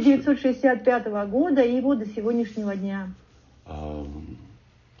than 60. 1965 года и его до сегодняшнего дня.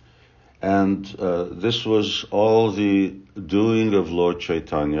 And this was all the doing of Lord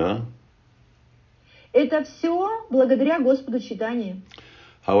Chaitanya. Это все благодаря Господу Чайтанье.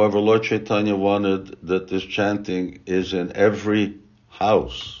 However, Lord Chaitanya wanted that this chanting is in every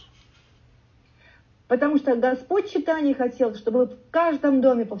house. Потому что Господь Чайтанья хотел, чтобы в каждом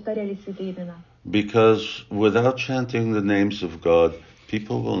доме повторяли святые имена. Because without chanting the names of God,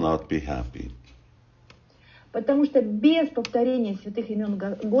 people will not be happy. Потому что без повторения святых имен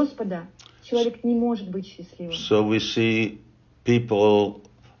Господа человек не может быть счастливым. So we see people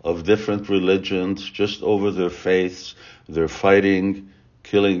of different religions, just over their faiths, they're fighting,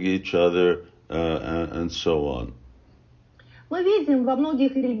 killing each other, and so on. Мы видим во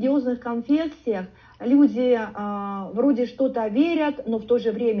многих религиозных конфессиях люди вроде что-то верят, но в то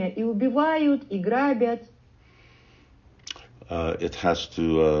же время и убивают, и грабят. It has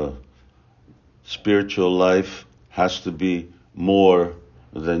to, spiritual life has to be more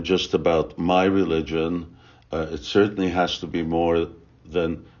than just about my religion. It certainly has to be more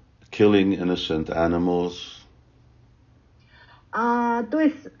than killing innocent animals. То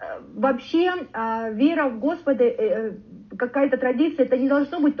есть вообще вера в Господа, какая-то традиция, это не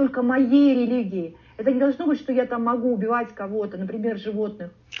должно быть только моей религией. Это не должно быть, что я там могу убивать кого-то, например,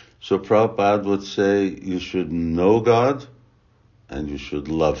 животных. So Prabhupada would say you should know God and you should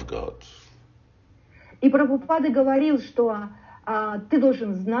love God. И Прабхупада говорил, что ты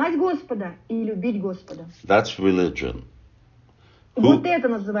должен знать Господа и любить Господа. That's religion. Вот это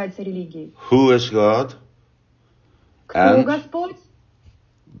называется религией. Who is God? Кто And Господь?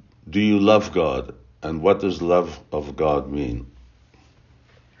 do you love God? And what does love of God mean?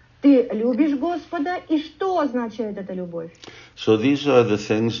 Ты любишь Господа, и что означает эта любовь? So these are the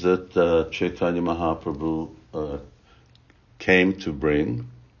things that Chaitanya Mahaprabhu came to bring.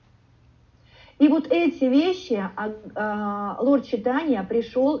 И вот эти вещи Лорд Чайтанья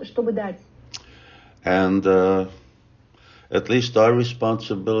пришел, чтобы дать. And at least our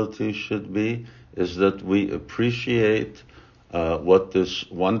responsibility should be is that we appreciate what this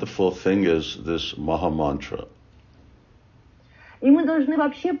wonderful thing is, this Mahamantra. И мы должны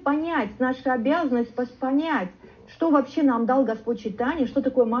вообще понять, наша обязанность понять, что вообще нам дал Господь Чайтанья, что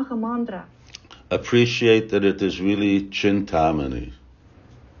такое Маха-мантра. Appreciate that it is really Chintamani.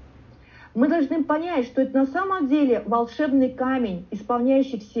 Мы должны понять, что это на самом деле волшебный камень,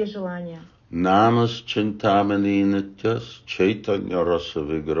 исполняющий все желания. Namas Chintamani Nityas Chaitanya Rasa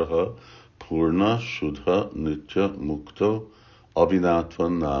Vigraha Purna Shuddha Nitya Mukto Abhinatva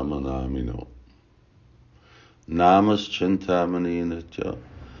Nama Namino. Namas Chintamani Nitya.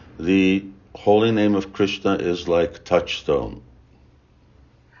 The holy name of Krishna is like touchstone.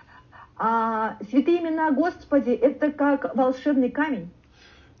 Святые имена Господи — это как волшебный камень.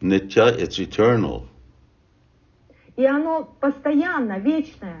 Nitya, it's eternal. И оно постоянно,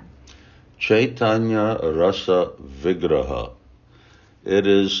 вечное. Chaitanya Rasa Vigraha. It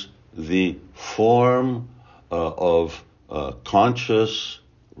is the form of conscious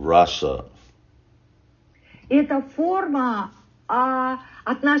rasa. Это форма о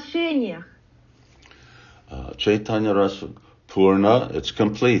отношениях. Chaitanya Rasa Purna, it's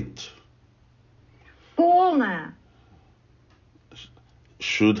complete. Полная.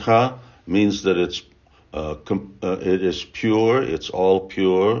 Shuddha means that it is pure, it's all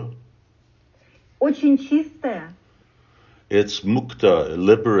pure. Очень чистая. It's mukta,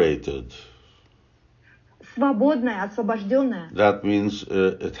 liberated. Свободная, освобожденная. That means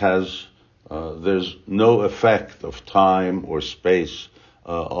it has, there's no effect of time or space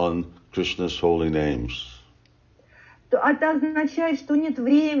on Krishna's holy names. Это означает, что нет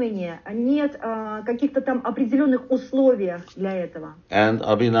времени, нет каких-то там определенных условий для этого. And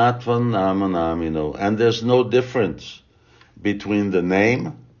abhinatva nama namino. And there's no difference between the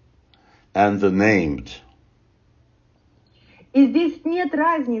name and the named. И здесь нет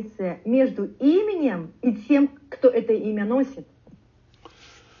разницы между именем и тем, кто это имя носит.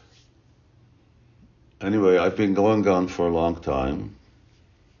 Anyway, I've been going on for a long time.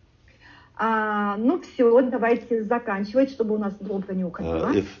 Ну все, давайте заканчивать, чтобы у нас долго не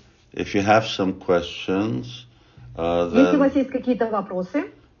уходило. If you have some questions, Если у вас есть какие-то вопросы,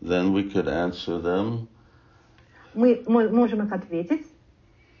 then we could answer them. мы можем их ответить.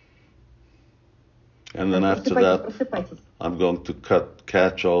 And then after that, I'm going to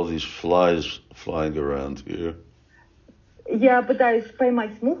catch all these flies flying around here. Я пытаюсь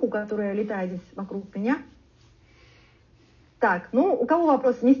поймать муху, которая летает здесь вокруг меня. Так, ну, у кого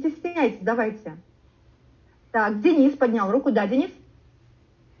вопросы? Не стесняйтесь, давайте. Так, Денис поднял руку. Да, Денис?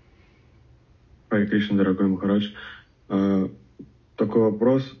 Харе Кришна, дорогой Махарадж. Такой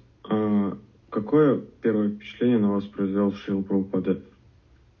вопрос. Какое первое впечатление на вас произвел Шрила Прабхупада?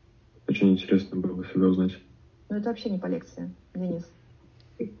 Очень интересно было бы себя узнать. Ну, это вообще не по лекции, Денис.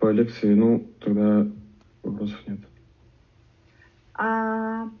 По лекции, ну, тогда вопросов нет.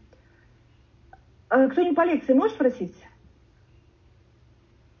 Кто-нибудь по лекции может спросить?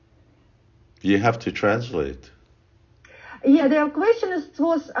 You have to translate. Yeah, the question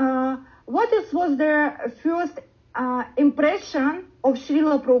was, was the first impression of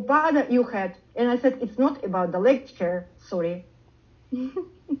Srila Prabhupada you had And I said, it's not about the lecture, sorry.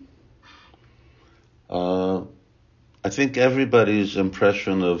 I think everybody's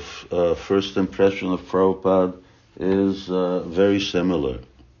impression of first impression of Prabhupada is very similar.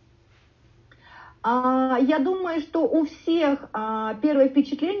 Я думаю, что у всех первое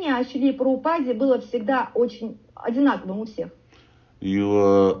впечатление о Шриле Прабхупаде было всегда очень одинаковым у всех.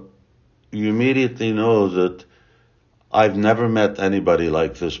 You immediately know that I've never met anybody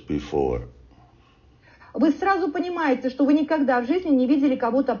like this before. Вы сразу понимаете, что вы никогда в жизни не видели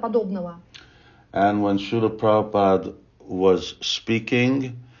кого-то подобного. And when Srila Prabhupada was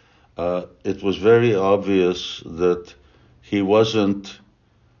speaking, it was very obvious that he wasn't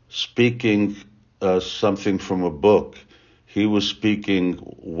speaking something from a book. He was speaking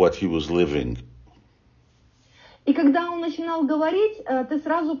what he was living. И когда он начинал говорить, ты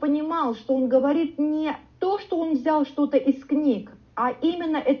сразу понимал, что он говорит не то, что он взял что-то из книг, а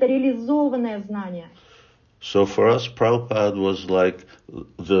именно это реализованное знание. So for us, Prabhupada was like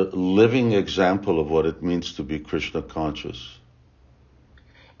the living example of what it means to be Krishna conscious.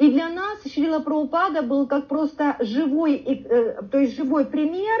 И для нас Шрила Прабхупада был как просто живой, то есть живой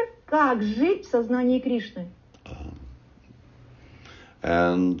пример, как жить в сознании Кришны.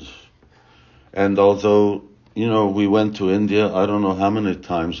 And although, we went to India, I don't know how many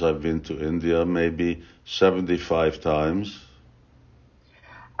times I've been to India, maybe 75 times.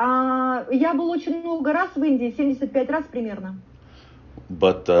 Я был очень много раз в Индии, 75 раз примерно.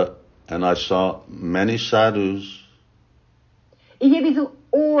 But, and I saw many sadhus. И я видел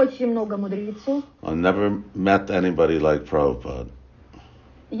очень много мудрецов. I never met anybody like Prabhupada.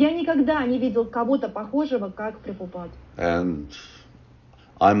 Я никогда не видел кого-то похожего, как Прабхупад. And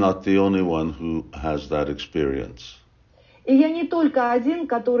I'm not the only one who has that experience. И я не только один, у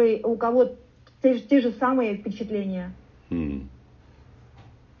кого те же самые впечатления.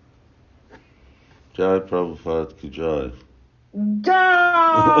 Jai Prabhupada ki jai.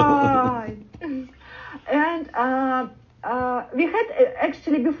 Jai! And we had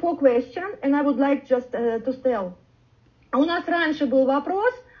actually before question, and I would like just to tell. У нас раньше был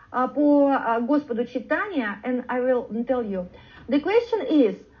вопрос по Господу Чайтанья, and I will tell you. The question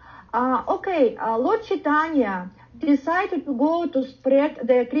is, Lord Chaitanya decided to go to spread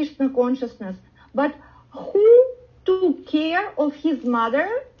the Krishna consciousness, but who took care of his mother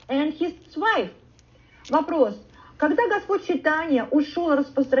and his wife? Вопрос. Когда Господь Чайтанья ушел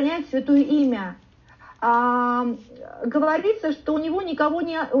распространять святое имя, говорится, что у них никого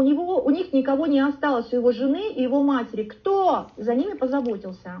не осталось, у его жены и его матери. Кто за ними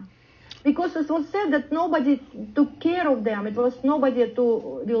позаботился? Because it was said that nobody took care of them. It was nobody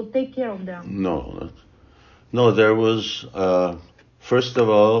will take care of them. No, there was, first of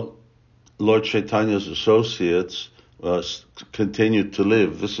all, Lord Chaitanya's associates continued to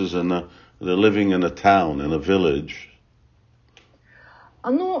live. This is they're living in a town, in a village.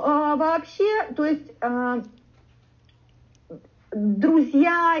 Вообще, то есть,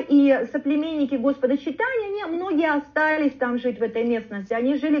 друзья и соплеменники Господа Чайтаньи, многие остались там жить в этой местности.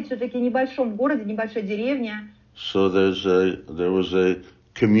 Они жили все-таки в небольшом городе, небольшой деревне. So there was a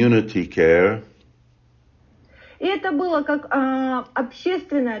community care. И это было как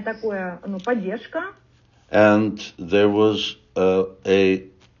общественная такая, поддержка. And there was a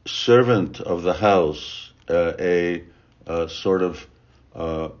servant of the house, a sort of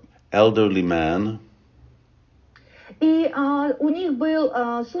elderly man. И у них был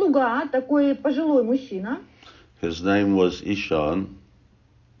слуга, такой пожилой мужчина. His name was Ishan.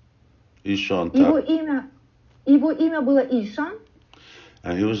 Его имя было Ишан.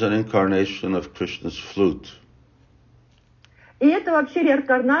 And he was an incarnation of Krishna's flute. И это вообще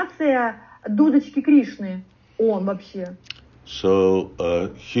реинкарнация дудочки Кришны. Он вообще. So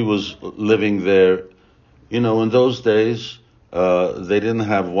he was living there. In those days, they didn't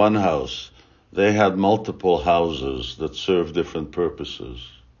have one house. They had multiple houses that served different purposes.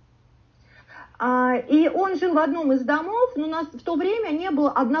 И он жил в одном из домов, но у нас в то время не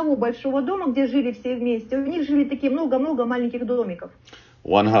было одного большого дома, где жили все вместе. У них жили такие много-много маленьких домиков.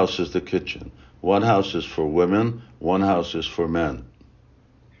 One house is the kitchen. One house is for women. One house is for men.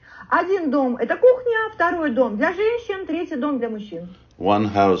 Один дом – это кухня, второй дом для женщин, третий дом для мужчин.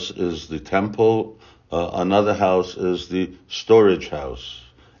 One house is the temple. Another house is the storage house.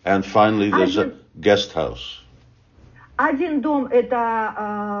 And finally, there's a guest house. Один дом –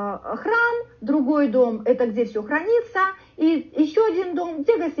 это храм, другой дом – это где все хранится, и еще один дом,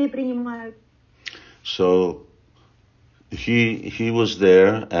 где гостей принимают. So he was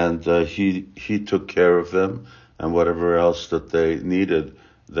there, and he took care of them, and whatever else that they needed,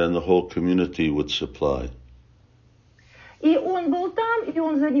 then the whole community would supply. И он был там, и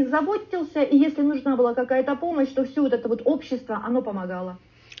он за них заботился, и если нужна была какая-то помощь, то все вот это вот общество, оно помогало.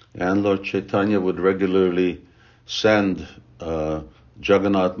 And Lord Chaitanya would regularly send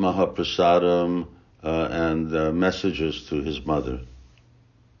Jagannath Mahaprasadam and messages to his mother.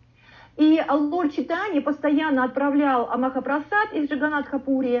 И лорд Чайтанья постоянно отправлял Махапрасад из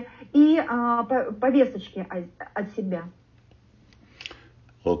Джаганнатхапури и повесточки от себя.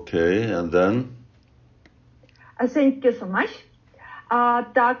 Okay, and then? Thank you so much.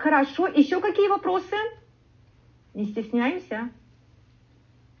 Так, хорошо. Еще какие вопросы? Не стесняемся.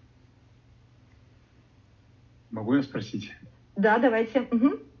 Могу я спросить? Да, давайте.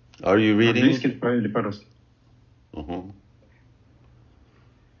 Угу. Are you reading? По-английски или по-русски? Uh-huh.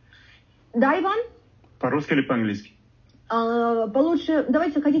 Да, Иван? По-русски или по-английски? Получше,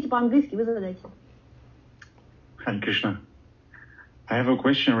 давайте, хотите по-английски, вы задайте. Hare Krishna. I have a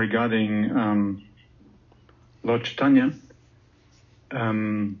question regarding Lord Chaitanya.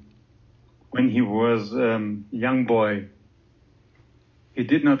 When he was young boy, he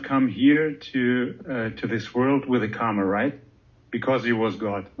did not come here to this world with a karma, right? Because he was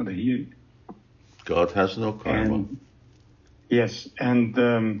God. God has no karma. And, yes, and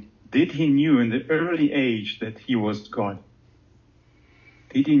did he knew in the early age that he was God?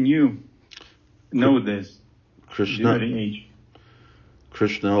 Did he know this Krishna, in the early age?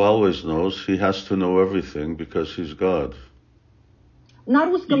 Krishna always knows. He has to know everything because he's God. На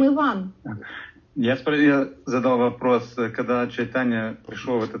русском, Иван. Я задал вопрос, когда Чайтанья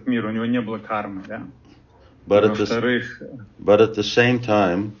пришел в этот мир, у него не было кармы, да? But at the same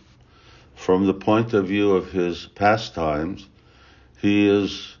time, from the point of view of his pastimes, he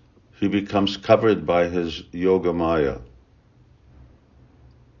becomes covered by his yoga maya.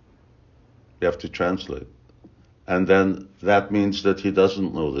 You have to translate. And then that means that he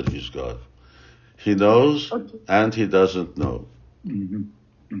doesn't know that he's God. He knows, and he doesn't know.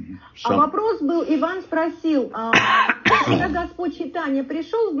 Вопрос был, Иван спросил, когда Господь Чайтанья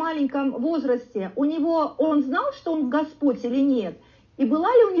пришел в маленьком возрасте, он знал, что он Господь или нет? И была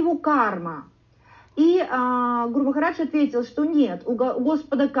ли у него карма? И Гуру Махарадж ответил, что нет, у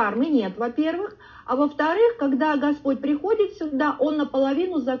Господа кармы нет, во-первых. А во-вторых, когда Господь приходит сюда, он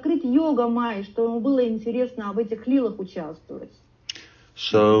наполовину закрыт йога-майей, что ему было интересно в этих лилах участвовать.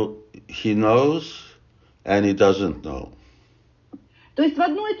 So he knows and he doesn't know. То есть в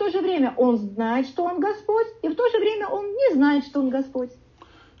одно и то же время он знает, что он Господь, и в то же время он не знает, что он Господь.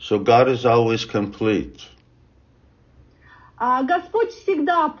 So God is always complete. А Господь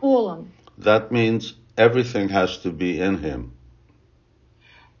всегда полон. That means everything has to be in him.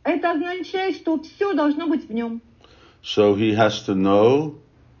 Это означает, что все должно быть в нем. So he has to know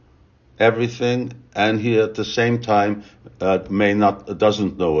everything, and he at the same time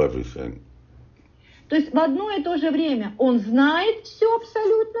doesn't know everything. То есть в одно и то же время он знает все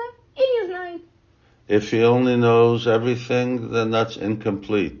абсолютно и не знает. If he only knows everything, then that's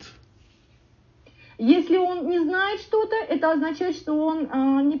incomplete. Если он не знает что-то, это означает, что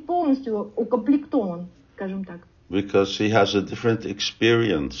он не полностью укомплектован, скажем так. Because he has a different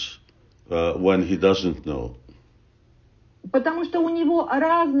experience when he doesn't know. Потому что у него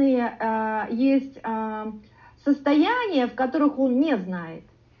разные есть состояния, в которых он не знает.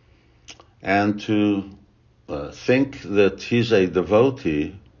 And to think that he's a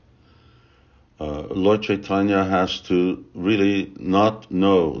devotee, Lord Chaitanya has to really not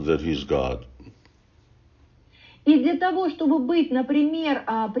know that he's God. И для того, чтобы быть, например,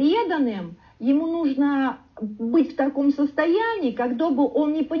 преданным, ему нужно быть в таком состоянии, когда бы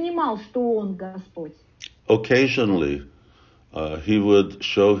он не понимал, что он Господь. Occasionally, he would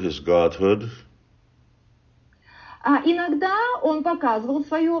show his godhood. Иногда он показывал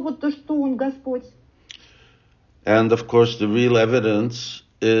свое, вот то, что он Господь. And of course, the real evidence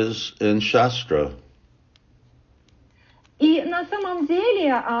is in Shastra. И на самом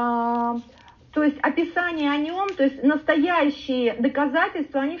деле, то есть описание о нем, то есть настоящие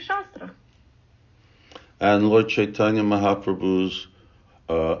доказательства, они в шастрах. And Lord Chaitanya Mahaprabhu's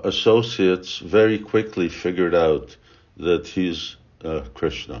associates very quickly figured out that he's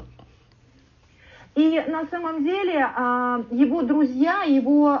Krishna. И на самом деле его друзья,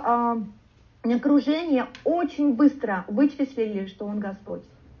 его окружение очень быстро вычислили, что он Господь.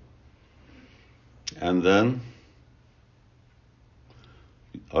 And then,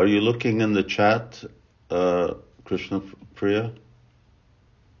 are you looking in the chat, Keśava-priya?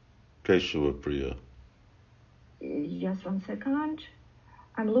 Keśava-priya. Just 1 second.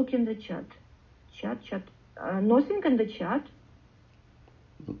 I'm looking the chat. Chat. Nothing in the chat.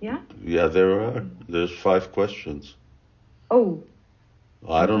 Yeah? Yeah, there's 5 questions. Oh.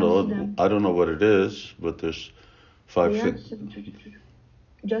 I don't know what it is, but there's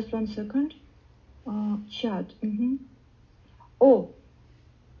Just 1 second. Chat. Oh.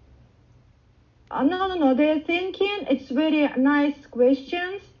 No. They're thinking it's very nice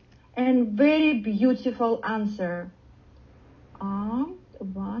questions and very beautiful answer. One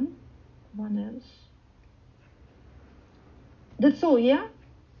else. That's all, yeah?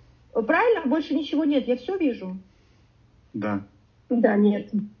 Правильно? Больше ничего нет. Я все вижу. Да. Да,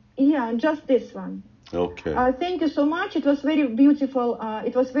 нет. Yeah, just this one. Okay. Thank you so much. It was very beautiful.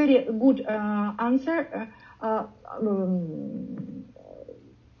 It was very good answer.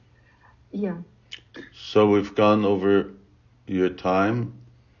 Yeah. So we've gone over your time.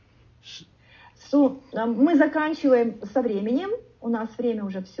 So, мы заканчиваем со временем. У нас время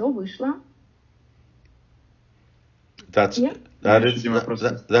уже все вышло. That's it,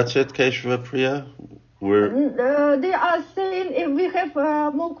 Keśava-priya? They are saying if we have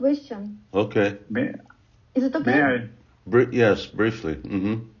more questions. Okay. Is it okay? Yes, briefly.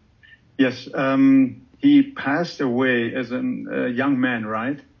 Mm-hmm. Yes, he passed away as a young man,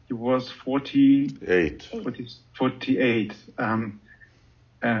 right? He was 48.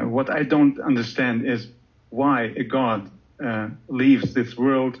 What I don't understand is why a God leaves this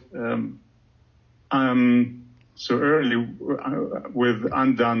world so early with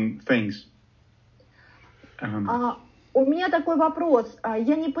undone things. У меня такой вопрос.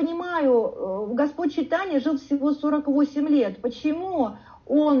 Я не понимаю, Господь Чайтанья жил всего 48 лет. Почему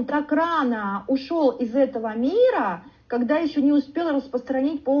он так рано ушел из этого мира, когда еще не успел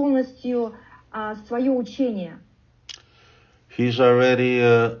распространить полностью свое учение? He's already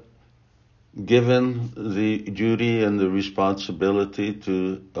given the duty and the responsibility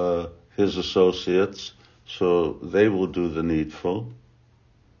to his associates, so they will do the needful.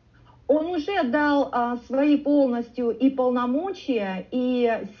 Он уже дал свои полностью и полномочия,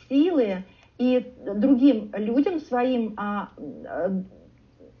 и силы, и другим людям, своим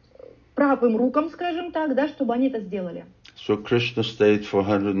правым рукам, скажем так, да, чтобы они это сделали. So Krishna stayed for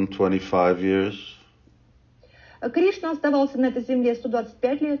 125 years. Кришна оставался на этой земле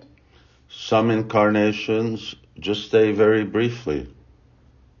 125 лет. Some incarnations just stay very briefly.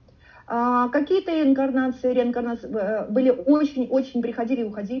 Какие-то реинкарнации были очень приходили и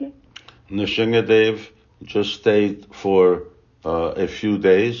уходили. Nrsimhadev just stayed for a few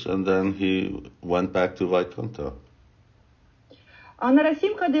days and then he went back to Vaikuntha.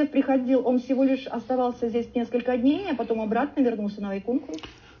 Нарасимхадев приходил, он всего лишь оставался здесь несколько дней, а потом обратно вернулся на Вайкунтху.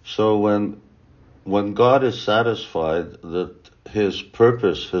 So when God is satisfied that his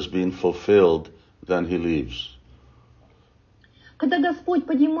purpose has been fulfilled, then he leaves. Когда Господь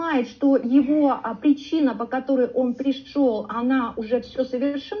понимает, что его причина, по которой он пришел, она уже все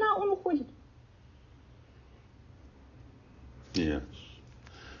совершена, он уходит. Yes.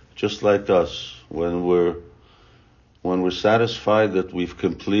 Just like us, when we're satisfied that we've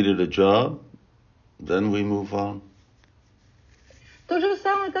completed a job, then we move on. То же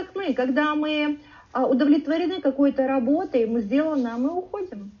самое, как мы, когда мы удовлетворены какой-то работой, мы сделано, мы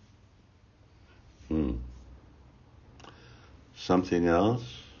уходим. Something else?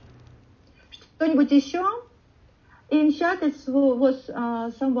 Что-нибудь еще? In chat it was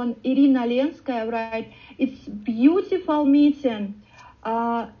someone, Irina Lenskaya, right? It's beautiful meeting.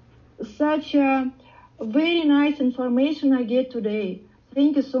 Such a very nice information I get today.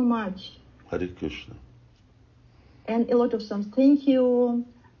 Thank you so much. Hare Krishna. And a lot of songs. Thank you.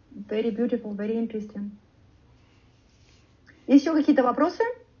 Very beautiful, very interesting. Еще какие-то вопросы?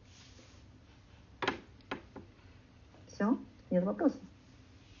 Все? Нет вопросов?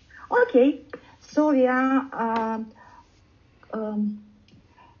 Okay. So we are...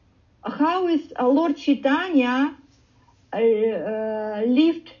 how is Lord Chaitanya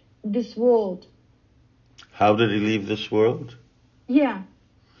left this world? How did he leave this world? Yeah.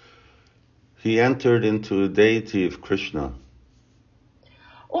 He entered into a deity of Krishna.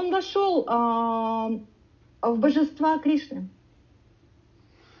 Он вошел в божества Кришны.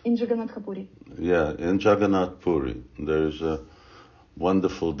 In Jagannath Puri. Yeah, in Jagannath Puri. There's a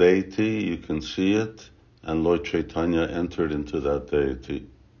wonderful deity, you can see it, and Lord Chaitanya entered into that deity.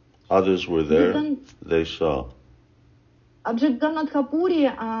 Others were there, they saw. В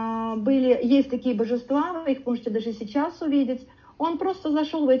Джаганнатхапуре есть такие божества, вы их можете даже сейчас увидеть. Он просто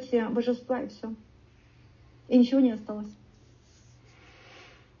зашел в эти божества и все. И ничего не осталось.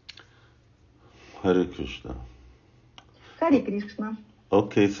 Hare Krishna. Харе Кришна.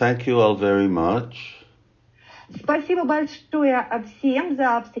 Okay, thank you all very much. Спасибо большое всем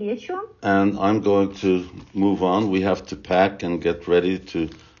за встречу. And I'm going to move on. We have to pack and get ready to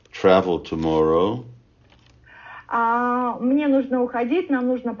travel tomorrow. Мне нужно уходить, нам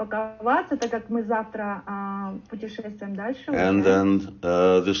нужно паковаться, так как мы завтра путешествуем дальше. And then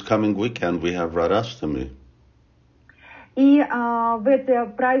this coming weekend we have Radhastami. И в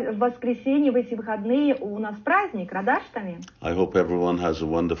это воскресенье, в эти выходные у нас праздник Радхаштами. I hope everyone has a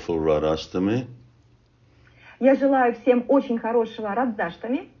wonderful Radhastami. Я желаю всем очень хорошего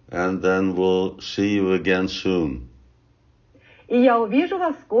Радхаштами. And then we'll see you again soon. И я увижу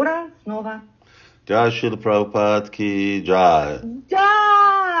вас скоро снова. Jai Srila Prabhupada ki jai.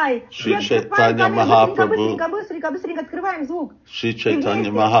 Jai! Shri Chaitanya Mahaprabhu. Быстренько открываем звук. Shri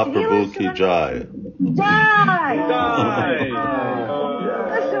Chaitanya Mahaprabhu ki jai. Jai!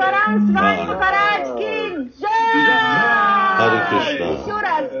 Шварам Свами Махарадж ки jai! Hare Krishna. Еще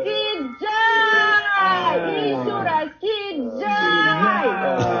раз ки jai! Еще раз ки jai!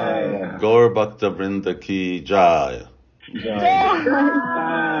 Gaur Bhakta Vrinda ki jai.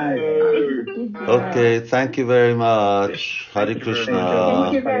 Okay, thank you very much. Hare Krishna.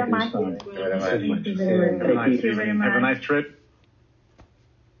 Thank you very much. Have a nice trip.